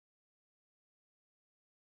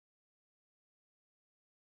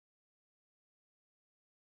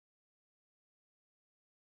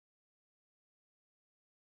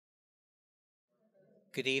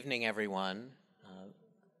Good evening, everyone.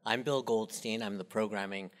 I'm Bill Goldstein. I'm the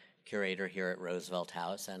programming curator here at Roosevelt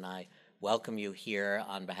House, and I welcome you here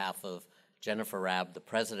on behalf of Jennifer Rabb, the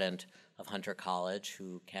president of Hunter College,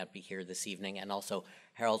 who can't be here this evening, and also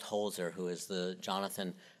Harold Holzer, who is the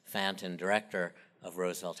Jonathan Fanton director of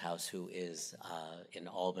Roosevelt House, who is in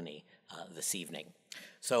Albany this evening.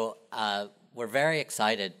 So we're very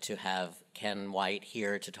excited to have Ken Whyte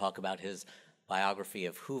here to talk about his biography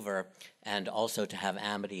of Hoover, and also to have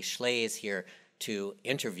Amity Shlaes here to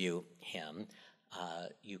interview him.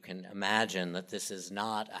 You can imagine that this is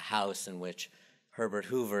not a house in which Herbert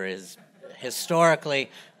Hoover is historically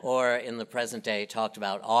or in the present day talked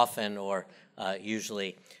about often or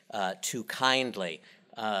usually too kindly.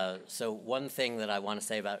 So one thing that I want to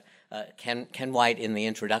say about Ken Whyte in the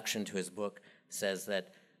introduction to his book says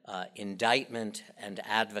that indictment and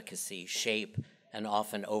advocacy shape and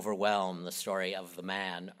often overwhelm the story of the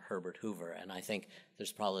man, Herbert Hoover. And I think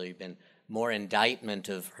there's probably been more indictment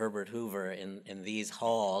of Herbert Hoover in these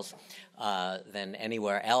halls than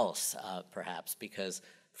anywhere else, perhaps, because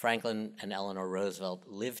Franklin and Eleanor Roosevelt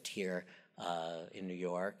lived here in New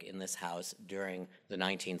York, in this house, during the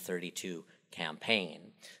 1932 campaign.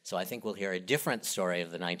 So I think we'll hear a different story of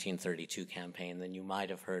the 1932 campaign than you might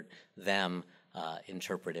have heard them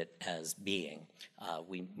interpret it as being.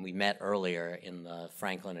 We met earlier in the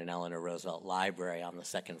Franklin and Eleanor Roosevelt Library on the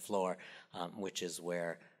second floor, which is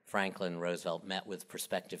where Franklin Roosevelt met with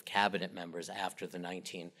prospective cabinet members after the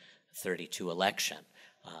 1932 election.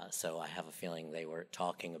 So I have a feeling they were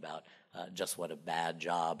talking about just what a bad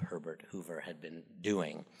job Herbert Hoover had been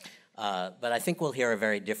doing. But I think we'll hear a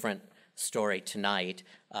very different story tonight.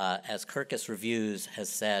 As Kirkus Reviews has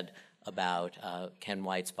said about Ken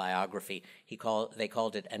Whyte's biography, they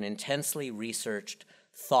called it an intensely researched,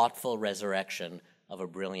 thoughtful resurrection of a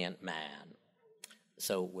brilliant man.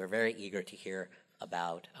 So we're very eager to hear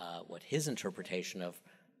about what his interpretation of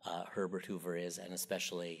Herbert Hoover is, and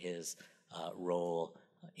especially his role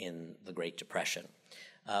in the Great Depression.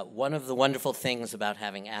 One of the wonderful things about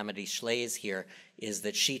having Amity Shlaes here is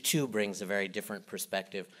that she too brings a very different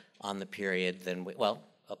perspective on the period than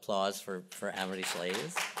applause for Amity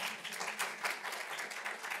Shlaes.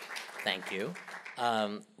 Thank you.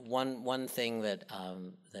 One thing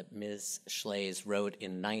that Ms. Shlaes wrote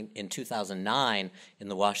in 2009 in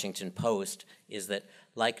the Washington Post is that,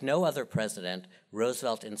 like no other president,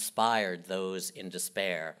 Roosevelt inspired those in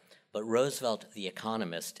despair, but Roosevelt, the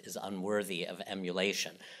economist, is unworthy of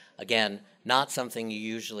emulation. Again, not something you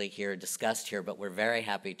usually hear discussed here, but we're very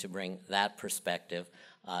happy to bring that perspective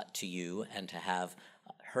to you and to have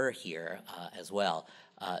her here as well.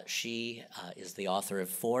 She is the author of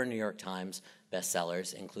 4 New York Times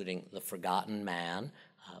bestsellers, including The Forgotten Man,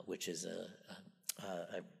 which is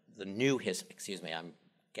the new excuse me, I'm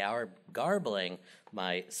garbling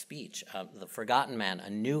my speech. The Forgotten Man, A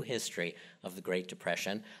New History of the Great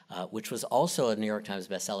Depression, which was also a New York Times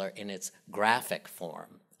bestseller in its graphic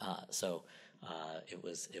form. So it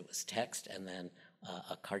was text and then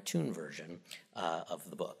a cartoon version of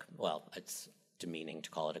the book. Well, it's demeaning to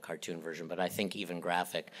call it a cartoon version, but I think even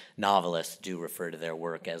graphic novelists do refer to their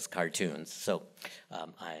work as cartoons, so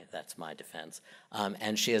that's my defense.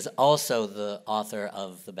 And she is also the author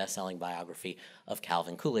of the best-selling biography of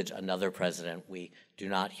Calvin Coolidge, another president we do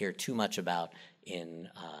not hear too much about in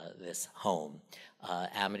this home.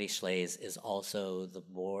 Amity Shlaes is also the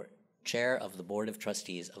chair of the Board of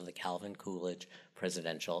Trustees of the Calvin Coolidge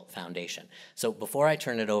Presidential Foundation. So before I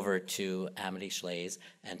turn it over to Amity Shlaes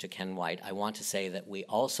and to Ken Whyte, I want to say that we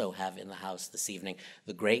also have in the house this evening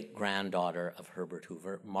the great-granddaughter of Herbert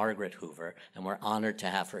Hoover, Margaret Hoover, and we're honored to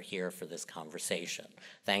have her here for this conversation.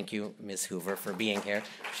 Thank you, Ms. Hoover, for being here.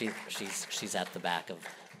 She's at the back of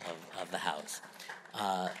the house.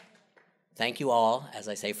 Thank you all, as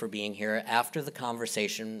I say, for being here. After the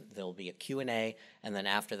conversation, there'll be a Q&A, and then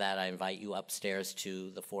after that, I invite you upstairs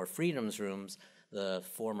to the 4 Freedoms rooms, the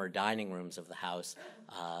former dining rooms of the house,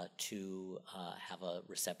 to have a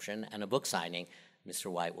reception and a book signing. Mr.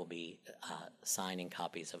 Whyte will be signing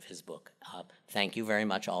copies of his book. Thank you very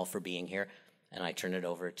much all for being here, and I turn it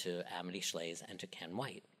over to Amity Shlaes and to Ken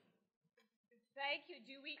Whyte. Thank you.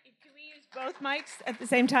 Do we use both mics at the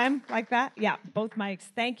same time like that? Yeah, both mics.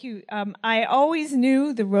 Thank you. I always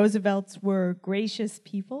knew the Roosevelts were gracious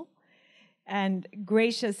people and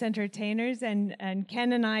gracious entertainers, and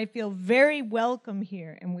Ken and I feel very welcome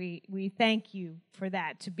here, and we thank you for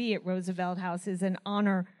that. To be at Roosevelt House is an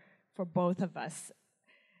honor for both of us.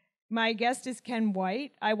 My guest is Ken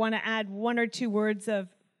Whyte. I want to add 1 or 2 words of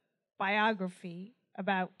biography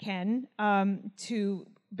about Ken to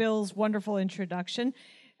Bill's wonderful introduction.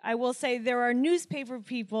 I will say there are newspaper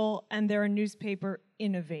people and there are newspaper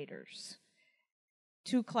innovators.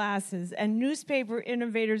 Two classes, and newspaper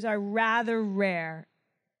innovators are rather rare.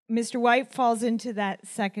 Mr. Whyte falls into that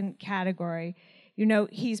second category. You know,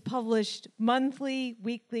 he's published monthly,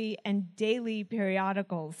 weekly, and daily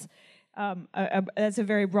periodicals. That's a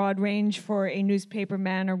very broad range for a newspaper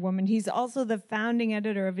man or woman. He's also the founding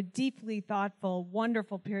editor of a deeply thoughtful,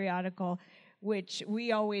 wonderful periodical, which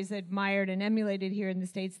we always admired and emulated here in the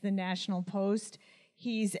States, the National Post.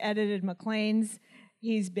 He's edited Maclean's.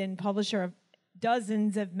 He's been publisher of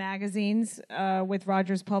dozens of magazines with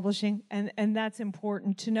Rogers Publishing, and that's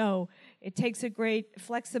important to know. It takes a great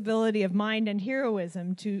flexibility of mind and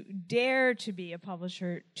heroism to dare to be a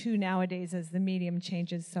publisher too nowadays as the medium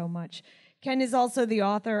changes so much. Ken is also the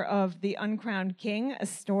author of The Uncrowned King, the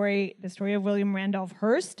story of William Randolph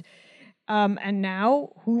Hearst, and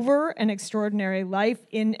now Hoover, An Extraordinary Life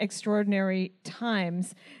in Extraordinary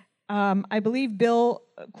Times. I believe Bill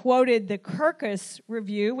quoted the Kirkus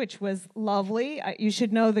review, which was lovely. You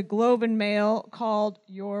should know the Globe and Mail called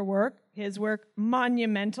his work,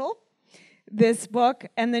 monumental, this book,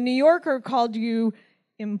 and the New Yorker called you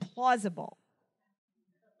implausible.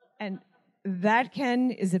 And that,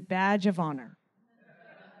 Ken, is a badge of honor.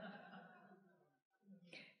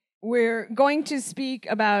 We're going to speak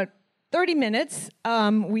about 30 minutes.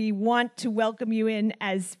 We want to welcome you in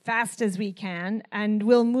as fast as we can, and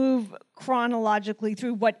we'll move chronologically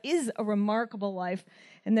through what is a remarkable life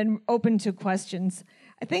and then open to questions.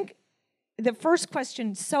 I think the first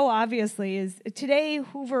question, so obviously, is today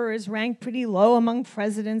Hoover is ranked pretty low among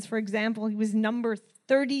presidents. For example, he was number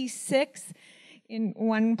 36 in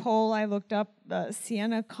one poll I looked up, the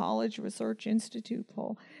Siena College Research Institute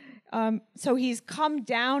poll. So he's come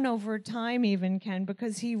down over time even, Ken,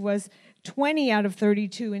 because he was 20 out of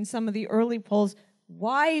 32 in some of the early polls.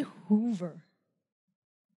 Why Hoover?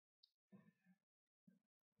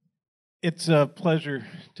 It's a pleasure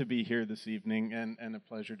to be here this evening and a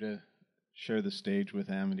pleasure to share the stage with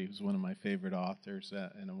Amity, who's one of my favorite authors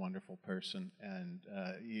and a wonderful person. And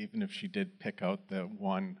even if she did pick out the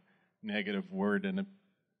one negative word in a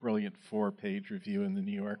brilliant 4-page review in the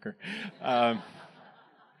New Yorker.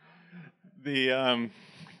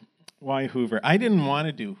 Why Hoover? I didn't want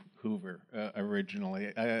to do Hoover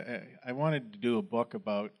originally. I wanted to do a book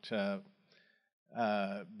about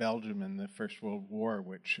Belgium in the First World War,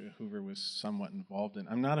 which Hoover was somewhat involved in.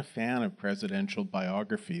 I'm not a fan of presidential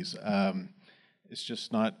biographies. It's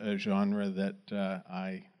just not a genre that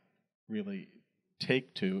I really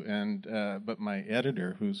take to. But my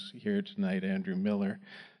editor, who's here tonight, Andrew Miller,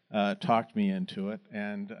 talked me into it,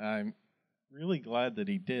 and I'm really glad that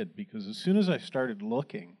he did, because as soon as I started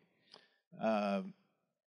looking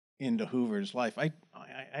into Hoover's life, I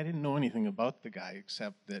didn't know anything about the guy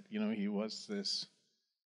except that, you know, he was this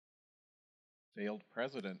failed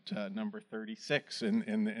president, number 36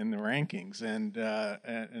 in the rankings, and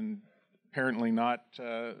apparently not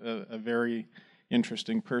a very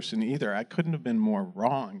interesting person either. I couldn't have been more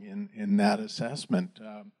wrong in that assessment.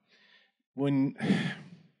 When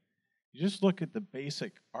you just look at the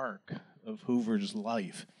basic arc of Hoover's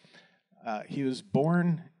life. He was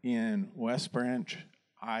born in West Branch,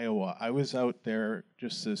 Iowa. I was out there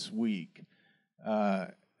just this week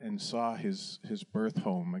and saw his birth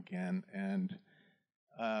home again, and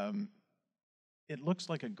it looks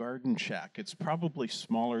like a garden shack. It's probably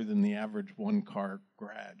smaller than the average one-car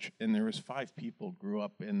garage, and there was 5 people grew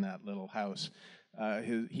up in that little house.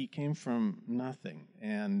 He came from nothing,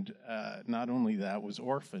 and not only that, was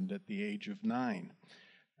orphaned at the age of 9.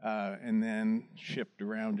 And then shipped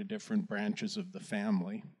around to different branches of the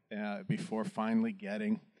family before finally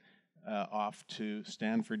getting off to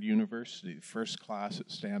Stanford University. First class at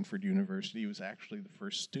Stanford University. He was actually the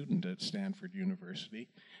first student at Stanford University.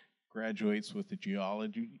 Graduates with a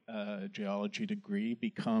geology degree,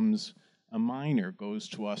 becomes a miner, goes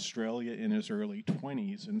to Australia in his early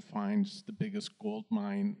 20s and finds the biggest gold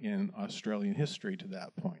mine in Australian history to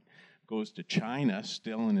that point. Goes to China,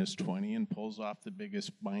 still in his 20s, and pulls off the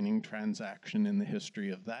biggest mining transaction in the history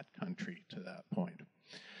of that country to that point.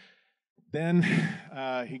 Then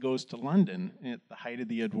he goes to London at the height of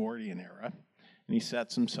the Edwardian era, and he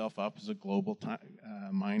sets himself up as a global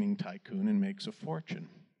mining tycoon and makes a fortune.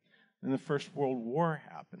 Then the First World War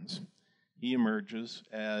happens. He emerges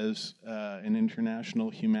as an international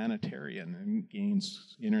humanitarian and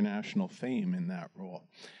gains international fame in that role.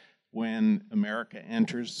 When America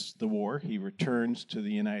enters the war, he returns to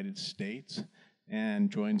the United States and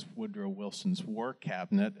joins Woodrow Wilson's war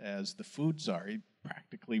cabinet as the food czar. He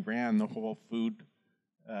practically ran the whole food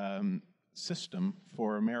system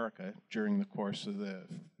for America during the course of the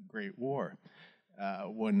Great War.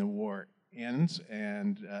 when the war ends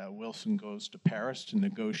and Wilson goes to Paris to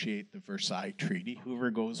negotiate the Versailles Treaty.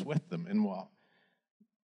 Hoover goes with them, and while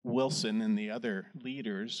Wilson and the other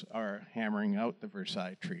leaders are hammering out the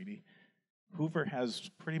Versailles Treaty, Hoover has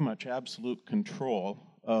pretty much absolute control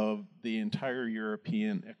of the entire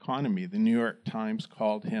European economy. The New York Times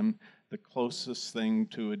called him the closest thing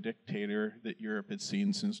to a dictator that Europe had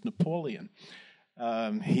seen since Napoleon.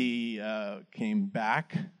 He came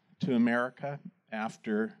back to America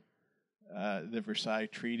after the Versailles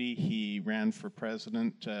Treaty. He ran for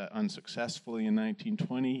president unsuccessfully in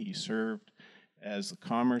 1920. He served as the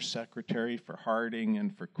Commerce Secretary for Harding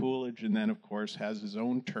and for Coolidge, and then, of course, has his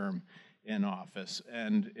own term in office.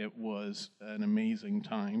 And it was an amazing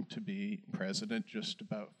time to be president, just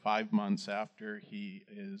about 5 months after he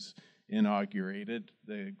is inaugurated.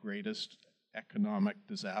 The greatest economic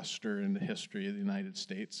disaster in the history of the United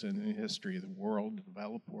States and in the history of the world, the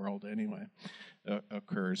developed world anyway,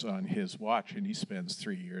 occurs on his watch, and he spends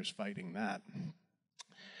 3 years fighting that.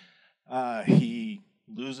 He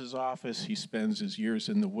loses office. He spends his years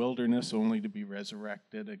in the wilderness, only to be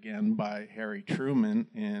resurrected again by Harry Truman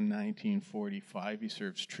in 1945. He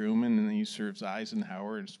serves Truman, and then he serves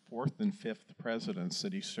Eisenhower, his fourth and fifth presidents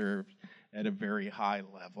that he served at a very high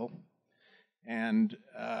level, and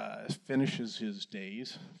finishes his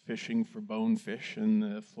days fishing for bonefish in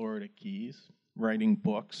the Florida Keys, writing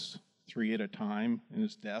books 3 at a time in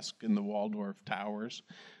his desk in the Waldorf Towers,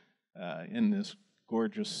 in this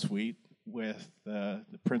gorgeous suite with the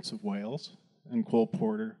Prince of Wales and Cole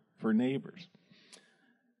Porter for neighbors.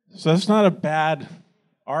 So that's not a bad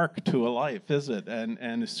arc to a life, is it? And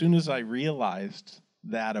as soon as I realized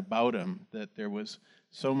that about him, that there was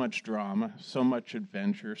so much drama, so much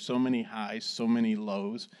adventure, so many highs, so many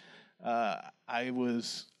lows, I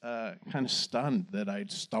was kind of stunned that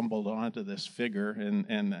I'd stumbled onto this figure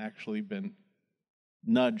and actually been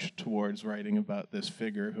nudged towards writing about this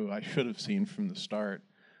figure who I should have seen from the start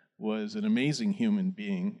was an amazing human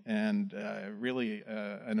being and really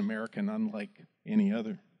an American unlike any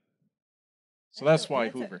other. So that's why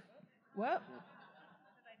Hoover. Whoa. I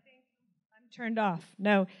think I'm turned off.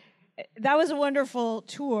 No, that was a wonderful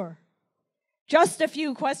tour. Just a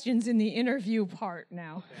few questions in the interview part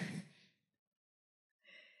now. Okay.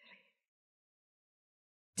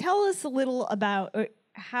 Tell us a little about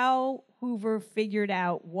how Hoover figured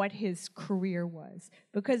out what his career was.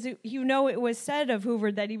 Because, it was said of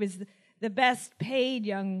Hoover that he was the best paid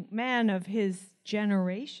young man of his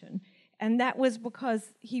generation. And that was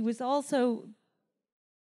because he was also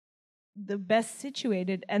the best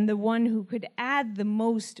situated and the one who could add the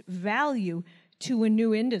most value to a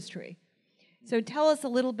new industry. So tell us a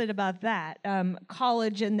little bit about that,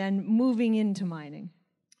 college and then moving into mining.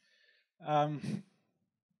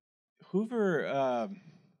 Hoover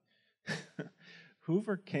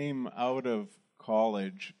came out of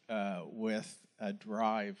college with a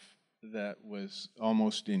drive that was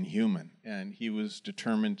almost inhuman, and he was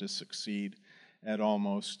determined to succeed at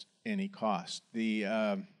almost any cost.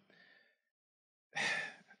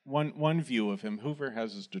 One view of him, Hoover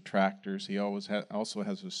has his detractors, he also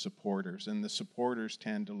has his supporters, and the supporters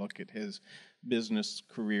tend to look at his business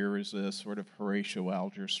career as a sort of Horatio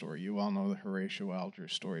Alger story. You all know the Horatio Alger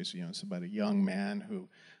stories. It's about a young man who,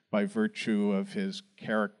 by virtue of his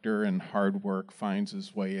character and hard work, finds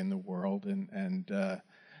his way in the world and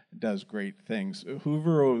does great things.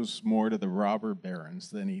 Hoover owes more to the robber barons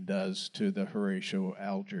than he does to the Horatio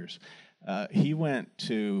Algers. He went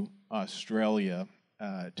to Australia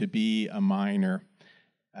to be a miner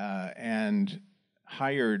and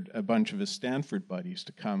hired a bunch of his Stanford buddies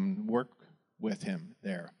to come work with him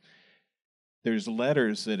there. There's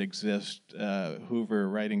letters that exist, Hoover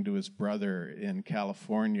writing to his brother in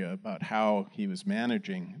California about how he was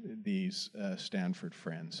managing these Stanford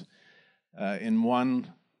friends. In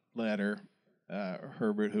one letter,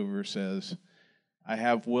 Herbert Hoover says, "I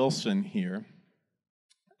have Wilson here.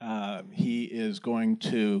 He is going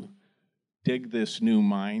to dig this new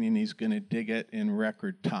mine, and he's going to dig it in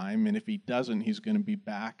record time, and if he doesn't, he's going to be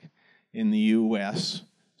back in the U.S.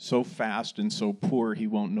 so fast and so poor he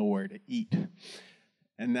won't know where to eat."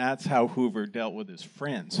 And that's how Hoover dealt with his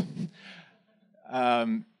friends.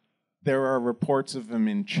 There are reports of him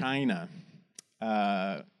in China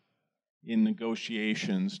in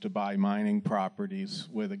negotiations to buy mining properties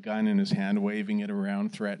with a gun in his hand, waving it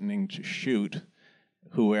around, threatening to shoot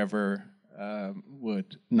whoever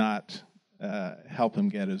would not help him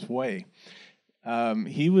get his way.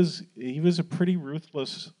 He was a pretty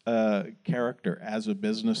ruthless character as a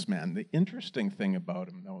businessman. The interesting thing about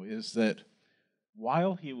him, though, is that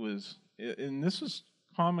while he was, and this is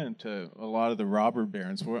comment to a lot of the robber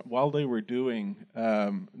barons, while they were doing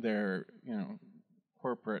their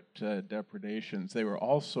corporate depredations, they were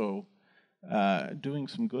also doing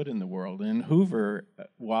some good in the world. And Hoover,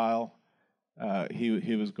 while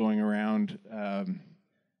he was going around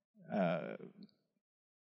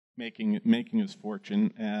making his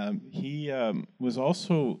fortune, he was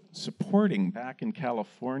also supporting back in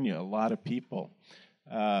California a lot of people,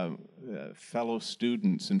 fellow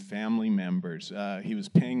students and family members. He was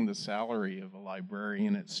paying the salary of a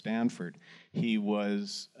librarian at Stanford. He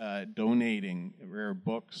was donating rare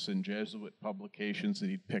books and Jesuit publications that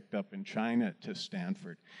he'd picked up in China to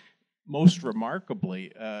Stanford. Most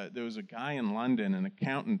remarkably, there was a guy in London, an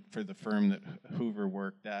accountant for the firm that Hoover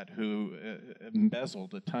worked at, who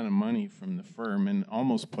embezzled a ton of money from the firm and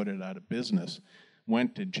almost put it out of business,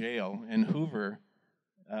 went to jail, and Hoover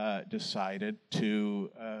decided to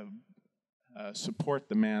support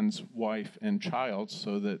the man's wife and child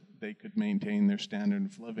so that they could maintain their standard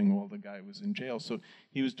of living while the guy was in jail. So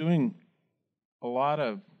he was doing a lot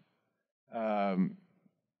of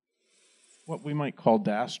what we might call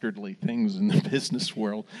dastardly things in the business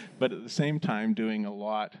world, but at the same time doing a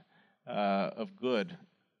lot of good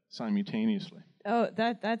simultaneously. Oh,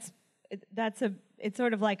 it's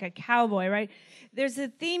sort of like a cowboy, right? There's a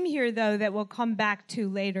theme here, though, that we'll come back to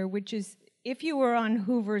later, which is if you were on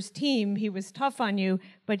Hoover's team, he was tough on you,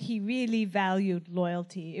 but he really valued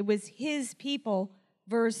loyalty. It was his people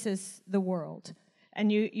versus the world.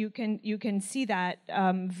 And you can see that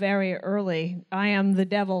very early. I am the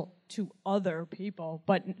devil to other people,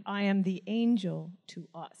 but I am the angel to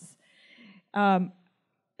us.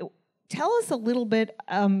 Tell us a little bit,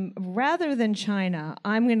 rather than China,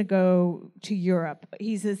 I'm going to go to Europe.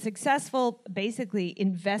 He's a successful, basically,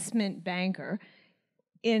 investment banker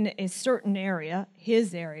in a certain area,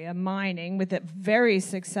 his area, mining, with a very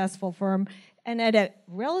successful firm. And at a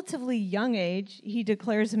relatively young age, he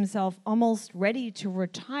declares himself almost ready to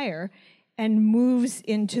retire and moves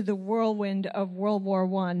into the whirlwind of World War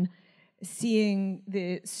I, seeing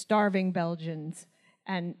the starving Belgians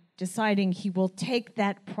and deciding he will take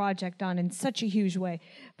that project on in such a huge way.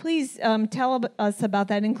 Please tell us about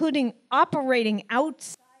that, including operating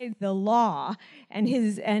outside the law and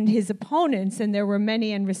his opponents, and there were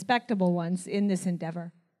many and respectable ones in this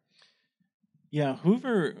endeavor. Yeah,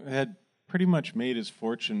 Hoover had pretty much made his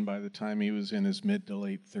fortune by the time he was in his mid to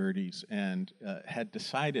late 30s, and had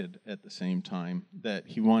decided at the same time that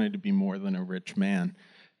he wanted to be more than a rich man.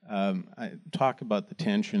 I talk about the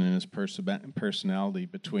tension in his personality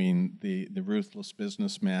between the ruthless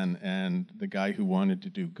businessman and the guy who wanted to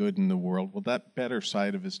do good in the world. Well, that better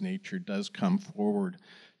side of his nature does come forward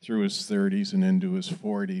through his 30s and into his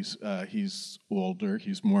 40s. He's older,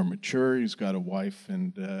 he's more mature, he's got a wife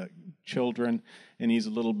and children, and he's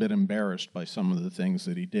a little bit embarrassed by some of the things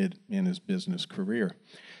that he did in his business career.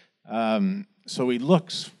 So he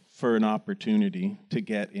looks for an opportunity to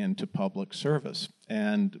get into public service.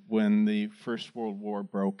 And when the First World War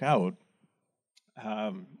broke out,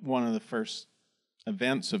 one of the first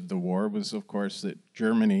events of the war was, of course, that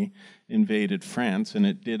Germany invaded France, and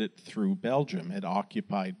it did it through Belgium. It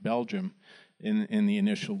occupied Belgium in the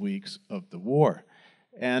initial weeks of the war.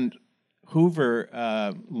 And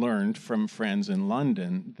Hoover learned from friends in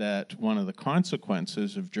London that one of the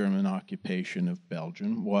consequences of German occupation of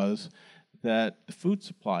Belgium was that the food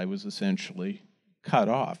supply was essentially cut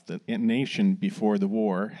off. The nation before the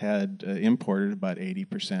war had imported about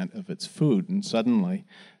 80% of its food, and suddenly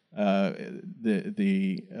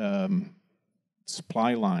the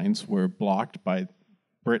supply lines were blocked by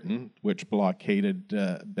Britain, which blockaded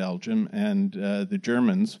Belgium, and the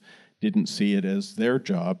Germans didn't see it as their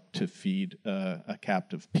job to feed a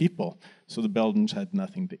captive people, so the Belgians had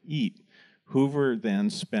nothing to eat. Hoover then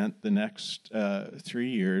spent the next 3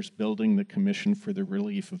 years building the Commission for the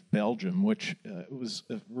Relief of Belgium, which was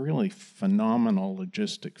a really phenomenal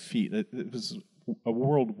logistic feat. It was a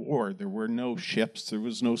world war. There were no ships, there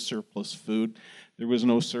was no surplus food, there was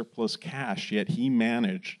no surplus cash, yet he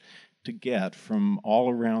managed to get from all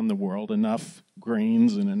around the world enough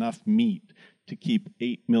grains and enough meat to keep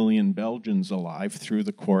 8 million Belgians alive through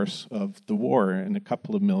the course of the war, and a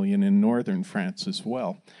couple of million in northern France as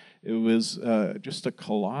well. It was just a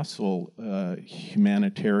colossal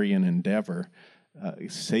humanitarian endeavor,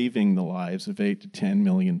 saving the lives of 8 to 10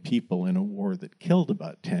 million people in a war that killed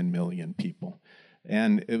about 10 million people.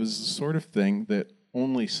 And it was the sort of thing that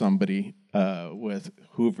only somebody with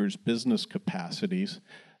Hoover's business capacities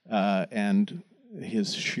and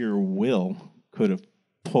his sheer will could have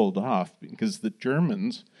pulled off, because the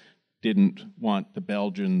Germans didn't want the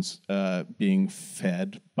Belgians being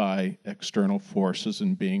fed by external forces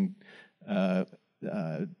and being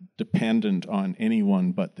dependent on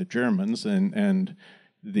anyone but the Germans, and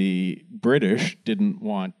the British didn't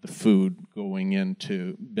want the food going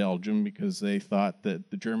into Belgium because they thought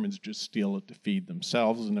that the Germans just steal it to feed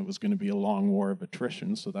themselves, and it was going to be a long war of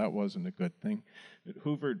attrition, so that wasn't a good thing. But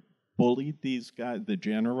Hoover bullied these guys, the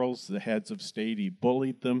generals, the heads of state. He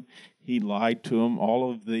bullied them. He lied to them. All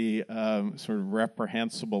of the sort of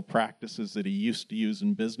reprehensible practices that he used to use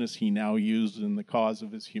in business, he now used in the cause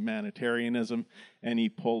of his humanitarianism, and he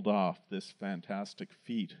pulled off this fantastic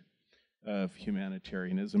feat of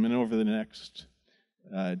humanitarianism. And over the next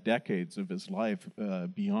decades of his life,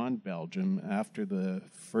 beyond Belgium, after the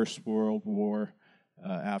First World War,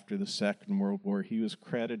 after the Second World War, he was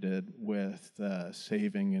credited with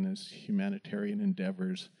saving in his humanitarian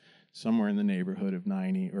endeavors somewhere in the neighborhood of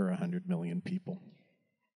 90 or 100 million people.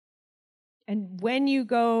 And when you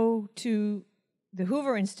go to the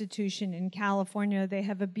Hoover Institution in California, they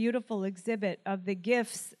have a beautiful exhibit of the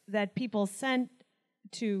gifts that people sent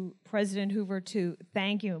to President Hoover to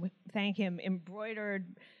thank him,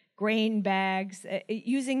 embroidered grain bags,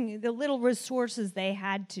 using the little resources they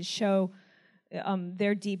had to show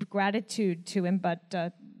their deep gratitude to him. But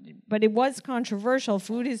it was controversial.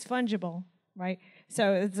 Food is fungible, right?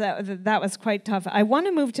 So that was quite tough. I want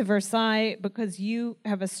to move to Versailles because you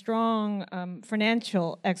have a strong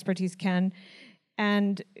financial expertise, Ken.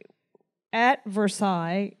 And at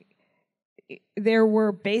Versailles, there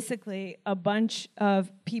were basically a bunch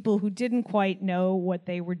of people who didn't quite know what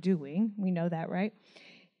they were doing. We know that, right?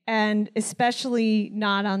 And especially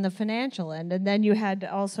not on the financial end. And then you had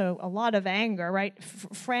also a lot of anger, right?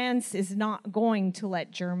 France is not going to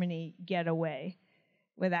let Germany get away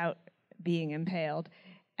without being impaled.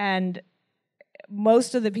 And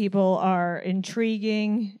most of the people are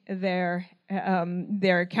intriguing. They're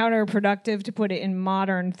counterproductive, to put it in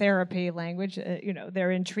modern therapy language.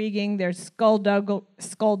 They're intriguing. They're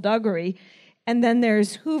skullduggery. And then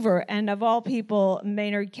there's Hoover, and of all people,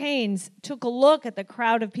 Maynard Keynes took a look at the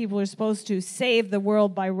crowd of people who are supposed to save the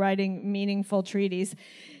world by writing meaningful treaties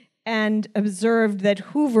and observed that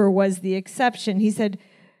Hoover was the exception. He said,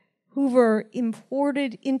 Hoover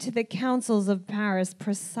imported into the councils of Paris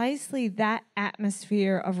precisely that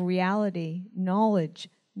atmosphere of reality, knowledge,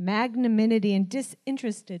 magnanimity, and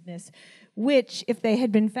disinterestedness, which, if they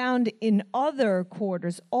had been found in other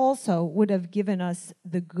quarters, also would have given us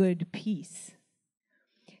the good peace.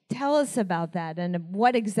 Tell us about that and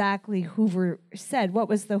what exactly Hoover said. What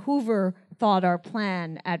was the Hoover thought or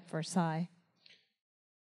plan at Versailles?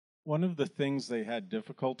 One of the things they had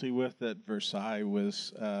difficulty with at Versailles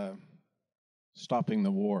was stopping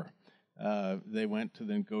the war. They went to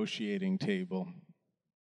the negotiating table,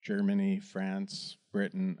 Germany, France,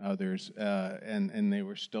 Britain, others, and they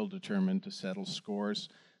were still determined to settle scores,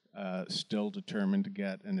 still determined to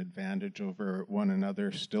get an advantage over one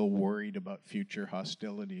another, still worried about future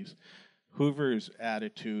hostilities. Hoover's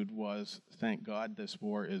attitude was, thank God this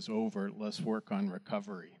war is over, let's work on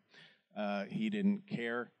recovery. He didn't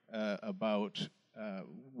care about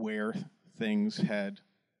where things had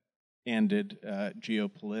ended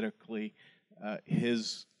geopolitically.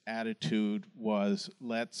 His attitude was,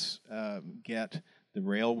 let's get the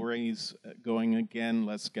railways going again,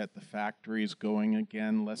 let's get the factories going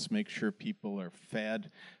again, let's make sure people are fed.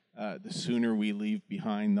 The sooner we leave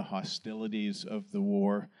behind the hostilities of the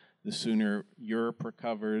war, the sooner Europe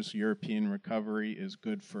recovers. European recovery is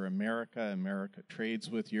good for America. America trades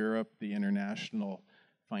with Europe. The international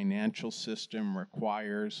financial system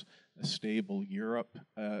requires a stable Europe.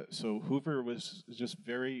 So Hoover was just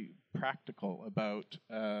very practical about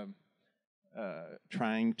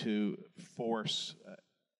trying to force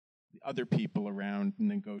other people around the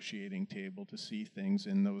negotiating table to see things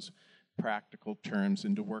in those practical terms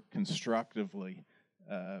and to work constructively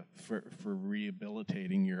for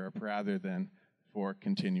rehabilitating Europe rather than for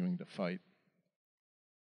continuing to fight.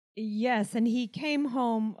 Yes, and he came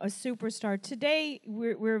home a superstar. Today,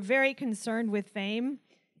 we're very concerned with fame.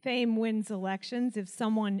 Fame wins elections. If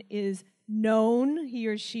someone is known, he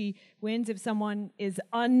or she wins. If someone is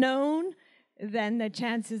unknown, then the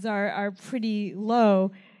chances are pretty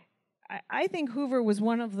low. I think Hoover was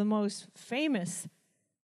one of the most famous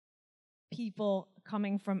people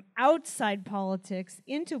coming from outside politics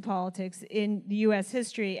into politics in the U.S.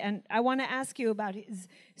 history. And I want to ask you about his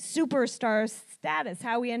superstar status,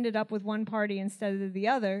 how he ended up with one party instead of the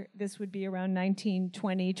other. This would be around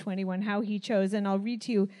 1920, 21, how he chose. And I'll read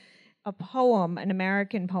to you a poem, an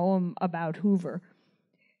American poem about Hoover.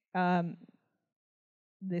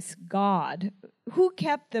 This god, who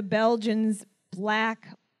kept the Belgians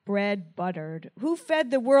black bread buttered? Who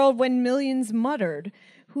fed the world when millions muttered?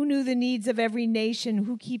 Who knew the needs of every nation?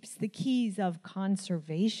 Who keeps the keys of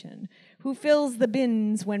conservation? Who fills the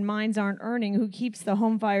bins when mines aren't earning? Who keeps the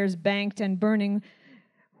home fires banked and burning?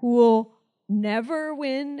 Who will never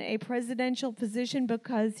win a presidential position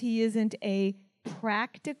because he isn't a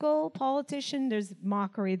practical politician? There's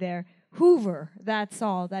mockery there. Hoover, that's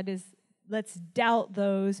all. That is, let's doubt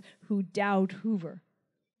those who doubt Hoover.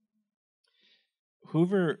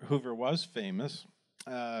 Hoover was famous.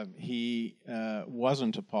 He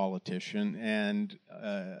wasn't a politician, and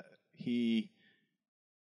he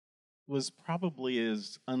was probably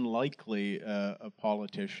as unlikely a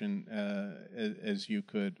politician as you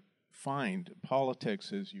could find.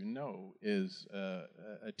 Politics, as you know, is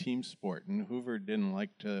a team sport, and Hoover didn't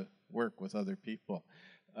like to work with other people.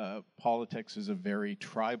 Politics is a very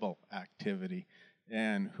tribal activity,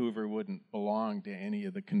 and Hoover wouldn't belong to any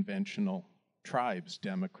of the conventional tribes,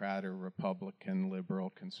 Democrat or Republican,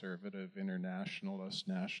 liberal, conservative, internationalist,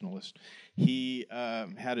 nationalist. He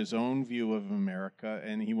had his own view of America,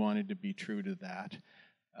 and he wanted to be true to that.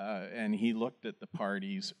 And he looked at the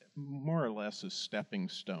parties more or less as stepping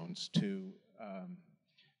stones to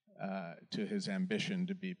his ambition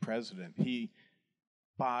to be president. He,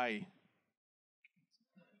 by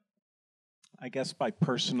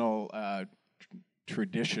personal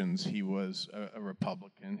traditions, he was a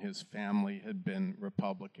Republican. His family had been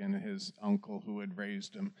Republican. His uncle, who had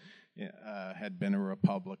raised him, had been a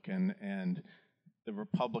Republican, and the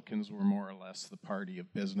Republicans were more or less the party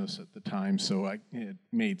of business at the time, so it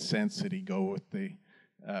made sense that he go with the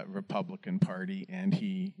Republican Party, and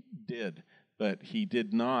he did. But he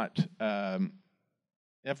did not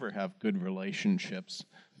ever have good relationships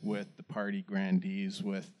with the party grandees,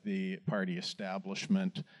 with the party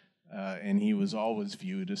establishment, and he was always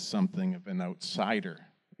viewed as something of an outsider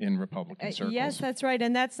in Republican circles. Yes, that's right,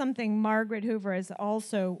 and that's something Margaret Hoover has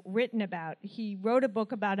also written about. He wrote a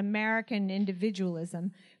book about American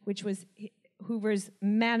individualism, which was Hoover's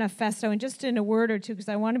manifesto. And just in a word or two, because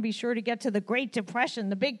I want to be sure to get to the Great Depression,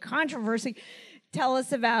 the big controversy, tell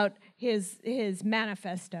us about his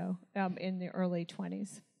manifesto in the early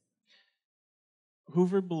 20s.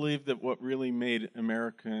 Hoover believed that what really made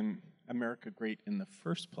America great in the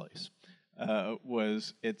first place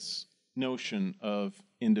was its notion of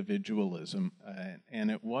individualism,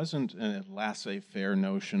 and it wasn't a laissez-faire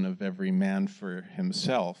notion of every man for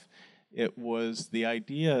himself. It was the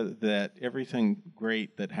idea that everything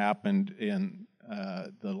great that happened in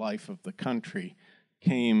the life of the country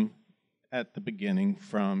came at the beginning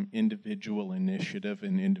from individual initiative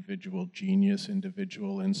and individual genius,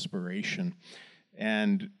 individual inspiration.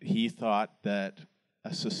 And he thought that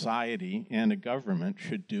a society and a government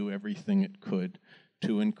should do everything it could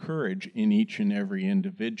to encourage in each and every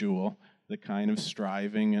individual the kind of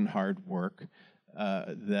striving and hard work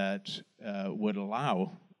that would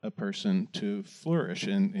allow a person to flourish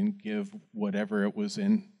and give whatever it was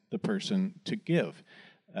in the person to give.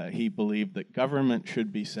 He believed that government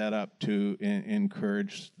should be set up to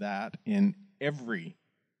encourage that in every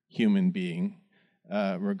human being,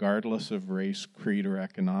 regardless of race, creed, or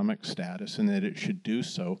economic status, and that it should do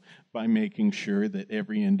so by making sure that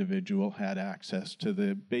every individual had access to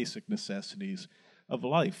the basic necessities of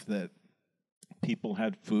life, that people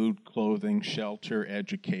had food, clothing, shelter,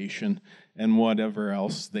 education, and whatever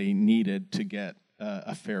else they needed to get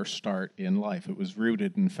a fair start in life. It was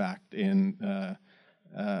rooted, in fact, in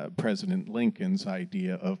President Lincoln's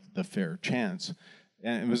idea of the fair chance.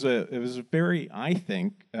 And it was a very, I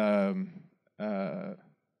think,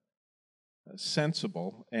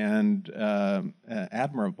 sensible and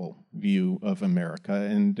admirable view of America,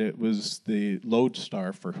 and it was the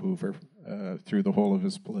lodestar for Hoover through the whole of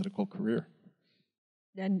his political career.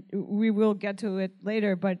 And we will get to it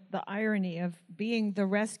later, but the irony of being the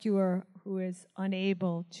rescuer who is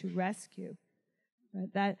unable to rescue.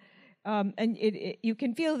 Right? You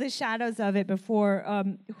can feel the shadows of it before.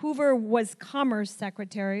 Hoover was Commerce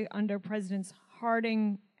Secretary under Presidents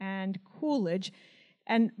Harding and Coolidge.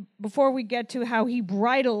 And before we get to how he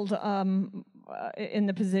bridled in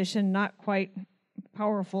the position, not quite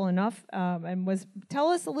powerful enough, tell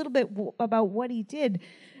us a little bit about what he did,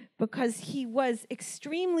 because he was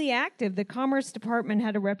extremely active. The Commerce Department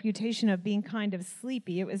had a reputation of being kind of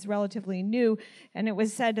sleepy. It was relatively new, and it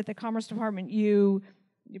was said at the Commerce Department, you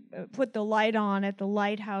put the light on at the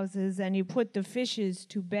lighthouses and you put the fishes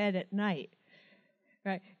to bed at night,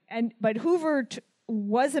 right? But Hoover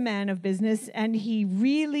was a man of business, and he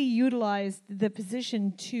really utilized the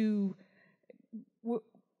position to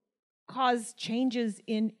cause changes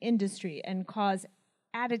in industry and cause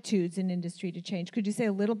attitudes in industry to change. Could you say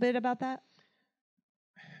a little bit about that?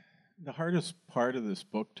 The hardest part of this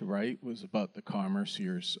book to write was about the commerce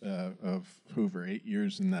years of Hoover, 8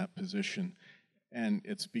 years in that position. And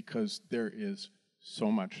it's because there is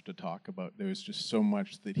so much to talk about. There's just so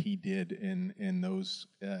much that he did in those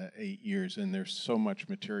 8 years, and there's so much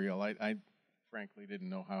material. I frankly didn't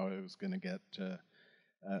know how I was going to get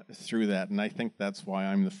through that, and I think that's why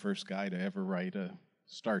I'm the first guy to ever write a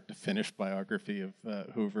start-to-finish biography of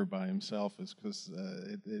Hoover by himself, is because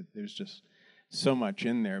there's just so much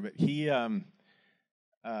in there. But he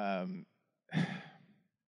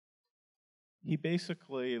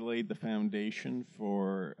basically laid the foundation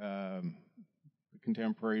for the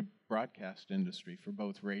contemporary broadcast industry, for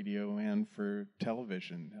both radio and for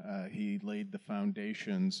television. He laid the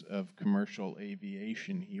foundations of commercial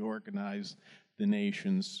aviation. He organized the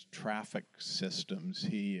nation's traffic systems.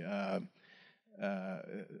 He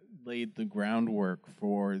laid the groundwork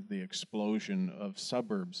for the explosion of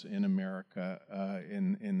suburbs in America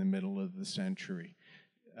in the middle of the century.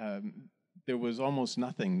 There was almost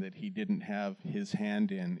nothing that he didn't have his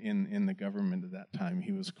hand in the government at that time.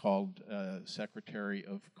 He was called Secretary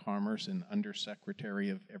of Commerce and Undersecretary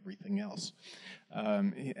of everything else.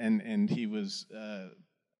 And he was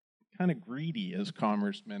kind of greedy as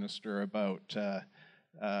Commerce Minister about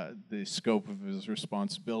the scope of his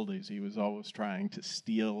responsibilities. He was always trying to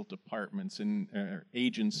steal departments and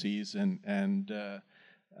agencies and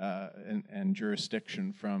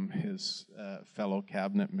jurisdiction from his fellow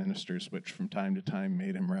cabinet ministers, which from time to time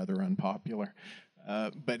made him rather unpopular.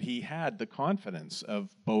 But he had the confidence of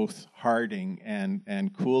both Harding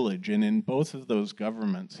and Coolidge, and in both of those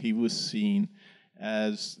governments, he was seen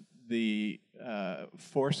as the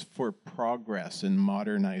force for progress and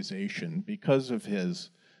modernization because of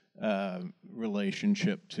his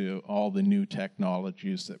relationship to all the new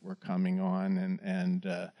technologies that were coming on,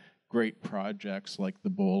 and great projects like the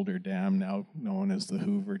Boulder Dam, now known as the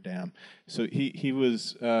Hoover Dam. So he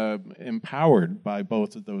was empowered by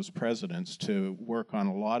both of those presidents to work on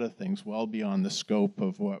a lot of things well beyond the scope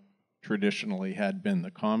of what traditionally had been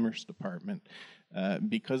the Commerce Department,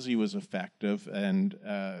 because he was effective and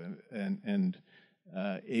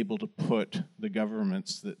able to put the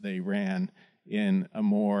governments that they ran in a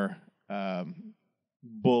more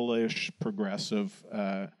bullish, progressive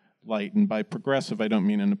light. And by progressive, I don't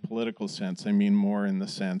mean in a political sense. I mean more in the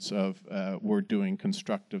sense of we're doing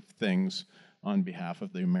constructive things on behalf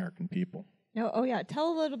of the American people. Oh yeah.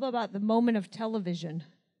 Tell a little bit about the moment of television.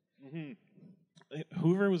 Mm-hmm.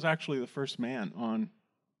 Hoover was actually the first man on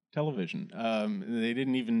television. They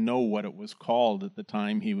didn't even know what it was called at the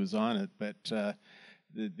time he was on it, but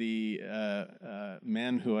the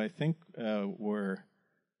men who I think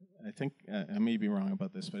I may be wrong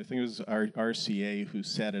about this, but I think it was RCA who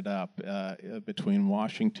set it up between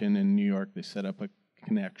Washington and New York. They set up a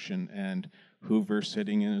connection, and Hoover,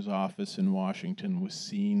 sitting in his office in Washington, was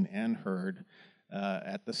seen and heard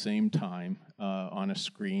at the same time on a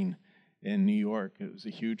screen in New York. It was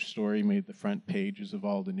a huge story, made the front pages of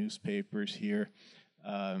all the newspapers here,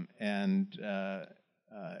 and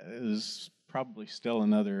it was probably still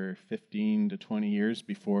another 15 to 20 years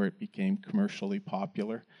before it became commercially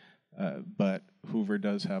popular, but Hoover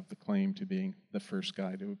does have the claim to being the first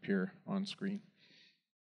guy to appear on screen.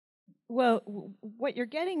 Well, what you're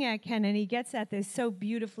getting at, Ken, and he gets at this so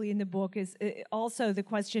beautifully in the book, is also the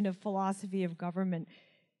question of philosophy of government.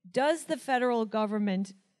 Does the federal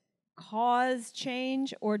government cause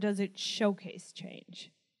change, or does it showcase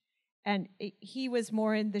change? And he was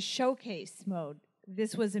more in the showcase mode.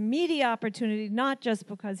 This was a media opportunity, not just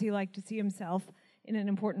because he liked to see himself in an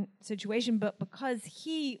important situation, but because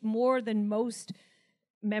he, more than most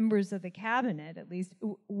members of the cabinet, at least,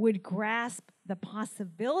 would grasp the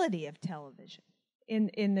possibility of television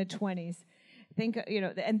in the 20s. Think,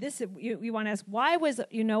 and this, you want to ask, why was,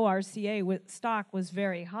 RCA stock was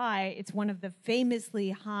very high. It's one of the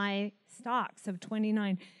famously high stocks of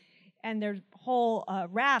 29. And there's whole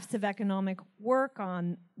rafts of economic work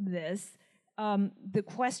on this. The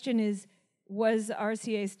question is, was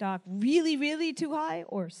RCA stock really, really too high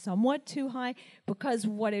or somewhat too high? Because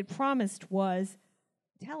what it promised was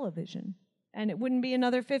television. And it wouldn't be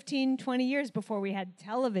another 15, 20 years before we had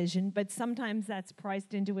television, but sometimes that's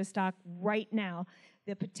priced into a stock right now,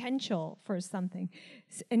 the potential for something.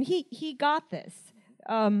 And he got this.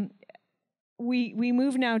 We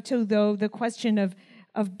move now to, though, the question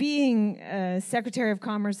of being Secretary of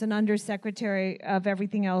Commerce and Undersecretary of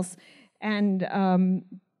everything else. And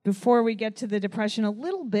before we get to the Depression, a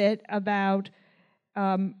little bit about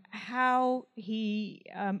how he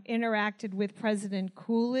interacted with President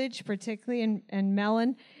Coolidge, particularly, and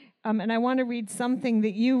Mellon. And I want to read something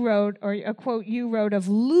that you wrote, or a quote you wrote of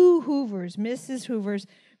Mrs. Hoover's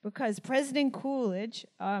because President Coolidge,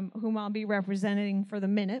 whom I'll be representing for the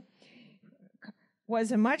minute,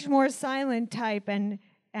 was a much more silent type and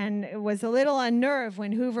was a little unnerved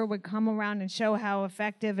when Hoover would come around and show how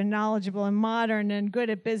effective and knowledgeable and modern and good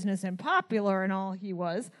at business and popular and all he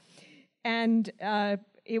was. And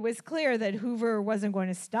it was clear that Hoover wasn't going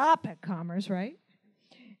to stop at commerce, right?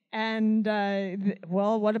 And,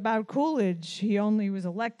 well, what about Coolidge? He only was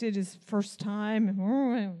elected his first time.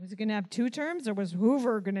 Was he going to have 2 terms, or was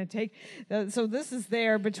Hoover going to take? So this is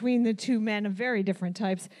there between the two men of very different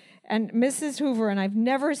types. And Mrs. Hoover, and I've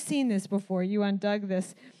never seen this before, you undug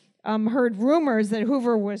this, heard rumors that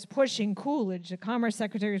Hoover was pushing Coolidge. The Commerce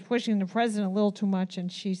Secretary was pushing the president a little too much,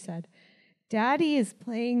 and she said, "Daddy is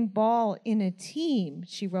playing ball in a team,"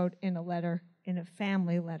 she wrote in a letter, in a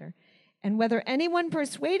family letter. And whether anyone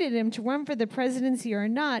persuaded him to run for the presidency or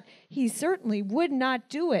not, he certainly would not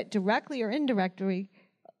do it, directly or indirectly,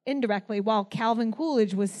 while Calvin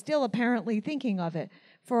Coolidge was still apparently thinking of it.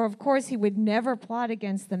 For, of course, he would never plot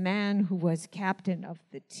against the man who was captain of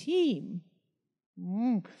the team.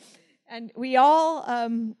 And we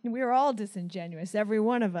were all disingenuous, every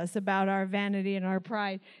one of us, about our vanity and our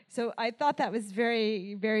pride. So I thought that was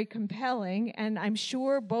very, very compelling, and I'm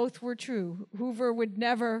sure both were true. Hoover would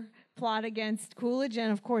never plot against Coolidge,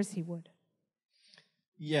 and of course he would.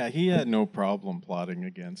 Yeah, he had no problem plotting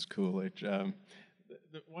against Coolidge.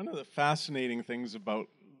 One of the fascinating things about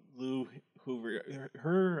Lou Hoover,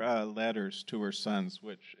 her letters to her sons,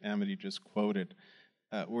 which Amity just quoted,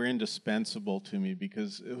 were indispensable to me,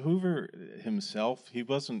 because Hoover himself, he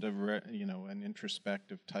wasn't an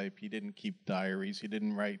introspective type. He didn't keep diaries. He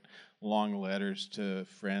didn't write long letters to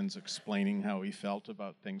friends explaining how he felt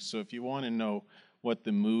about things. So if you want to know what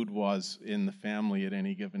the mood was in the family at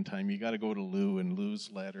any given time, you got to go to Lou and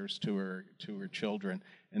Lou's letters to her children,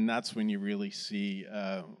 and that's when you really see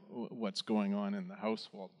what's going on in the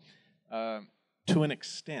household. To an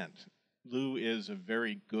extent, Lou is a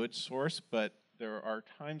very good source, but there are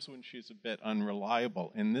times when she's a bit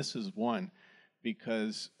unreliable, and this is one,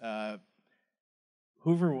 because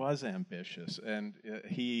Hoover was ambitious, and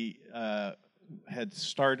he had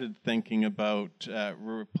started thinking about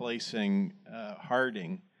replacing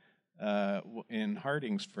Harding in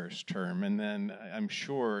Harding's first term, and then I'm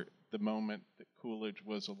sure the moment that Coolidge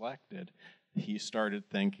was elected, he started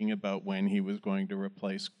thinking about when he was going to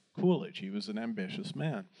replace Coolidge. He was an ambitious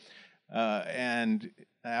man. And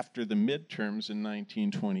after the midterms in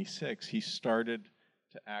 1926, he started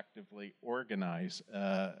to actively organize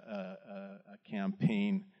a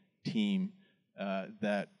campaign team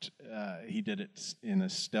that he did it in a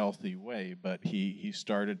stealthy way, but he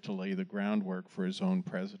started to lay the groundwork for his own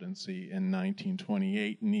presidency in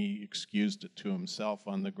 1928, and he excused it to himself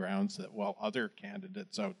on the grounds that, well, other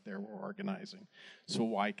candidates out there were organizing, so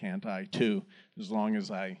why can't I too, as long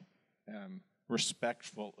as I am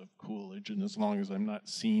respectful of Coolidge and as long as I'm not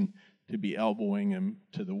seen to be elbowing him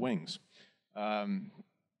to the wings.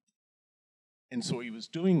 And so he was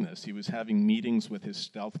doing this. He was having meetings with his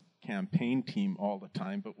stealth campaign team all the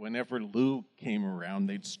time, but whenever Lou came around,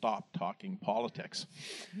 they'd stop talking politics.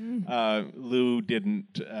 Lou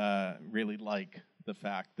didn't really like the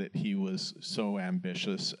fact that he was so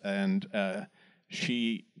ambitious, and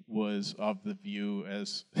she was of the view,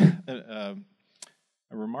 as a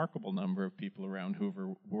remarkable number of people around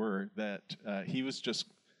Hoover were, that he was just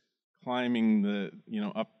climbing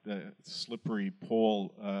up the slippery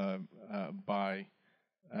pole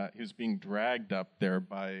he was being dragged up there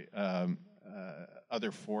by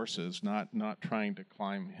other forces, not trying to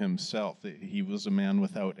climb himself. He was a man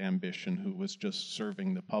without ambition who was just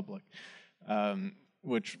serving the public,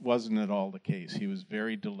 which wasn't at all the case. He was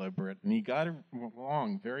very deliberate, and he got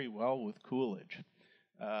along very well with Coolidge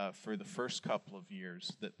for the first couple of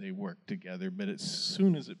years that they worked together. But as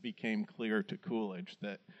soon as it became clear to Coolidge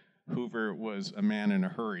that Hoover was a man in a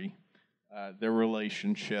hurry, their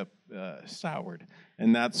relationship soured.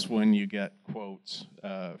 And that's when you get quotes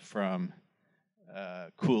from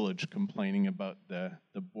Coolidge complaining about the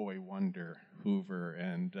boy wonder Hoover,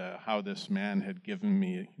 and how this man had given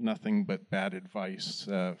me nothing but bad advice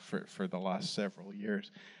for the last several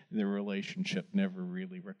years. The relationship never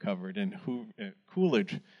really recovered, and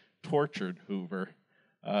Coolidge tortured Hoover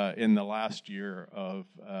in the last year of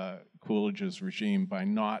Coolidge's regime by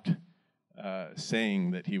not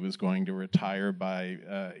saying that he was going to retire,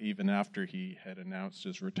 by even after he had announced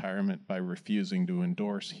his retirement, by refusing to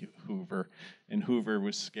endorse Hoover. And Hoover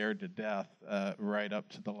was scared to death right up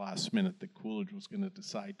to the last minute that Coolidge was going to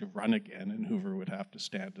decide to run again, and Hoover would have to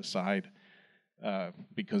stand aside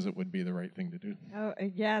because it would be the right thing to do. Oh,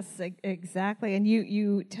 yes, exactly. And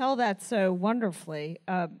you tell that so wonderfully.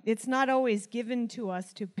 It's not always given to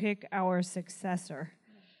us to pick our successor.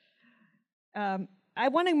 I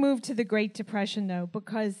want to move to the Great Depression, though,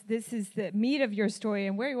 because this is the meat of your story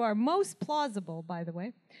and where you are most plausible, by the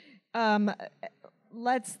way.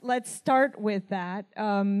 Let's start with that.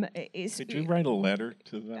 Could you write a letter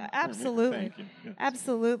to them? Absolutely. Thank you. Yes.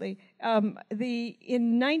 Absolutely.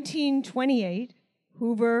 In 1928,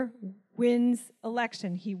 Hoover wins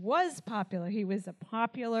election. He was popular. He was a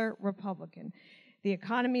popular Republican. The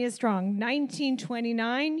economy is strong.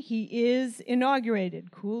 1929, he is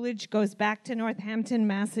inaugurated. Coolidge goes back to Northampton,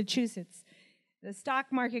 Massachusetts. The stock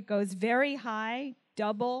market goes very high,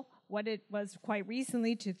 double what it was quite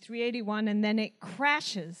recently to 381, and then it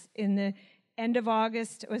crashes in the end of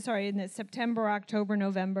in the September, October,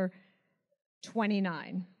 November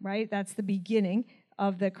 29, right? That's the beginning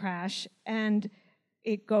of the crash. And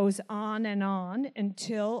it goes on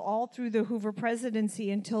until all through the Hoover presidency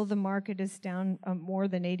until the market is down more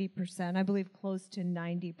than 80%, I believe close to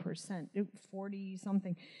 90%,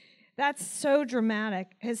 40-something. That's so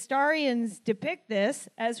dramatic. Historians depict this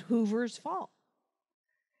as Hoover's fault.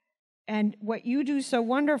 And what you do so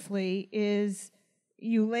wonderfully is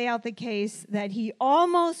you lay out the case that he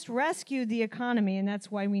almost rescued the economy, and that's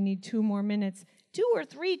why we need 2 more minutes. 2 or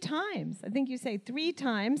 3 times. I think you say 3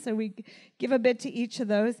 times, so we give a bit to each of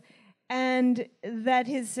those. And that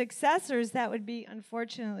his successors, that would be,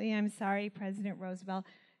 unfortunately, I'm sorry, President Roosevelt,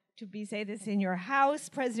 to say this in your house,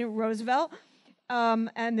 President Roosevelt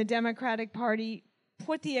and the Democratic Party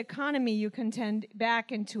put the economy, you contend,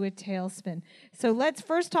 back into a tailspin. So let's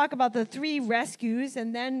first talk about the 3 rescues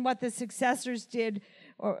and then what the successors did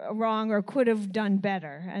wrong or could have done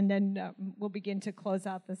better. And then we'll begin to close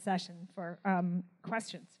out the session for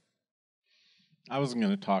questions. I wasn't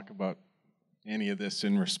going to talk about any of this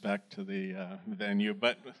in respect to the venue,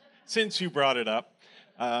 but since you brought it up,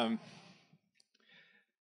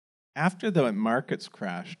 after the markets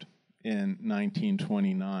crashed in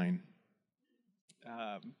 1929,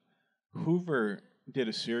 Hoover did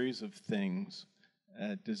a series of things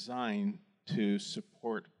designed to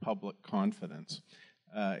support public confidence.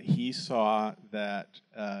 He saw that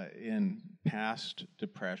in past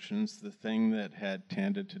depressions, the thing that had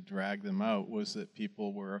tended to drag them out was that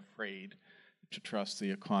people were afraid to trust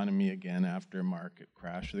the economy again after a market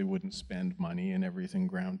crash. They wouldn't spend money and everything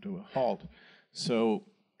ground to a halt. So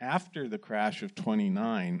after the crash of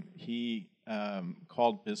 29, he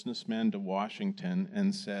called businessmen to Washington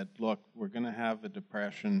and said, look, we're going to have a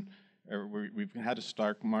depression, or we've had a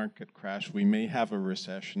stock market crash. We may have a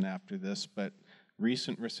recession after this, but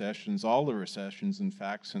recent recessions, all the recessions, in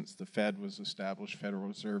fact, since the Fed was established, Federal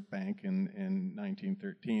Reserve Bank in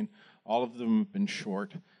 1913, all of them have been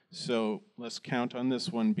short. So let's count on this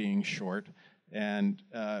one being short. And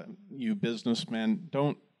you businessmen,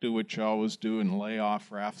 don't do what you always do and lay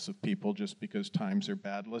off rafts of people just because times are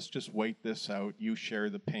bad. Let's just wait this out. You share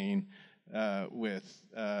the pain with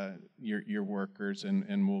your workers,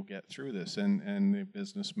 and we'll get through this. And the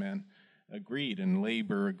businessmen agreed, and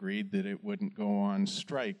labor agreed that it wouldn't go on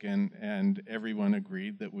strike, and everyone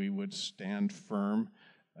agreed that we would stand firm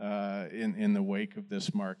in the wake of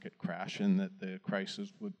this market crash, and that the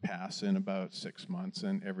crisis would pass in about 6 months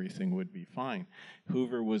and everything would be fine.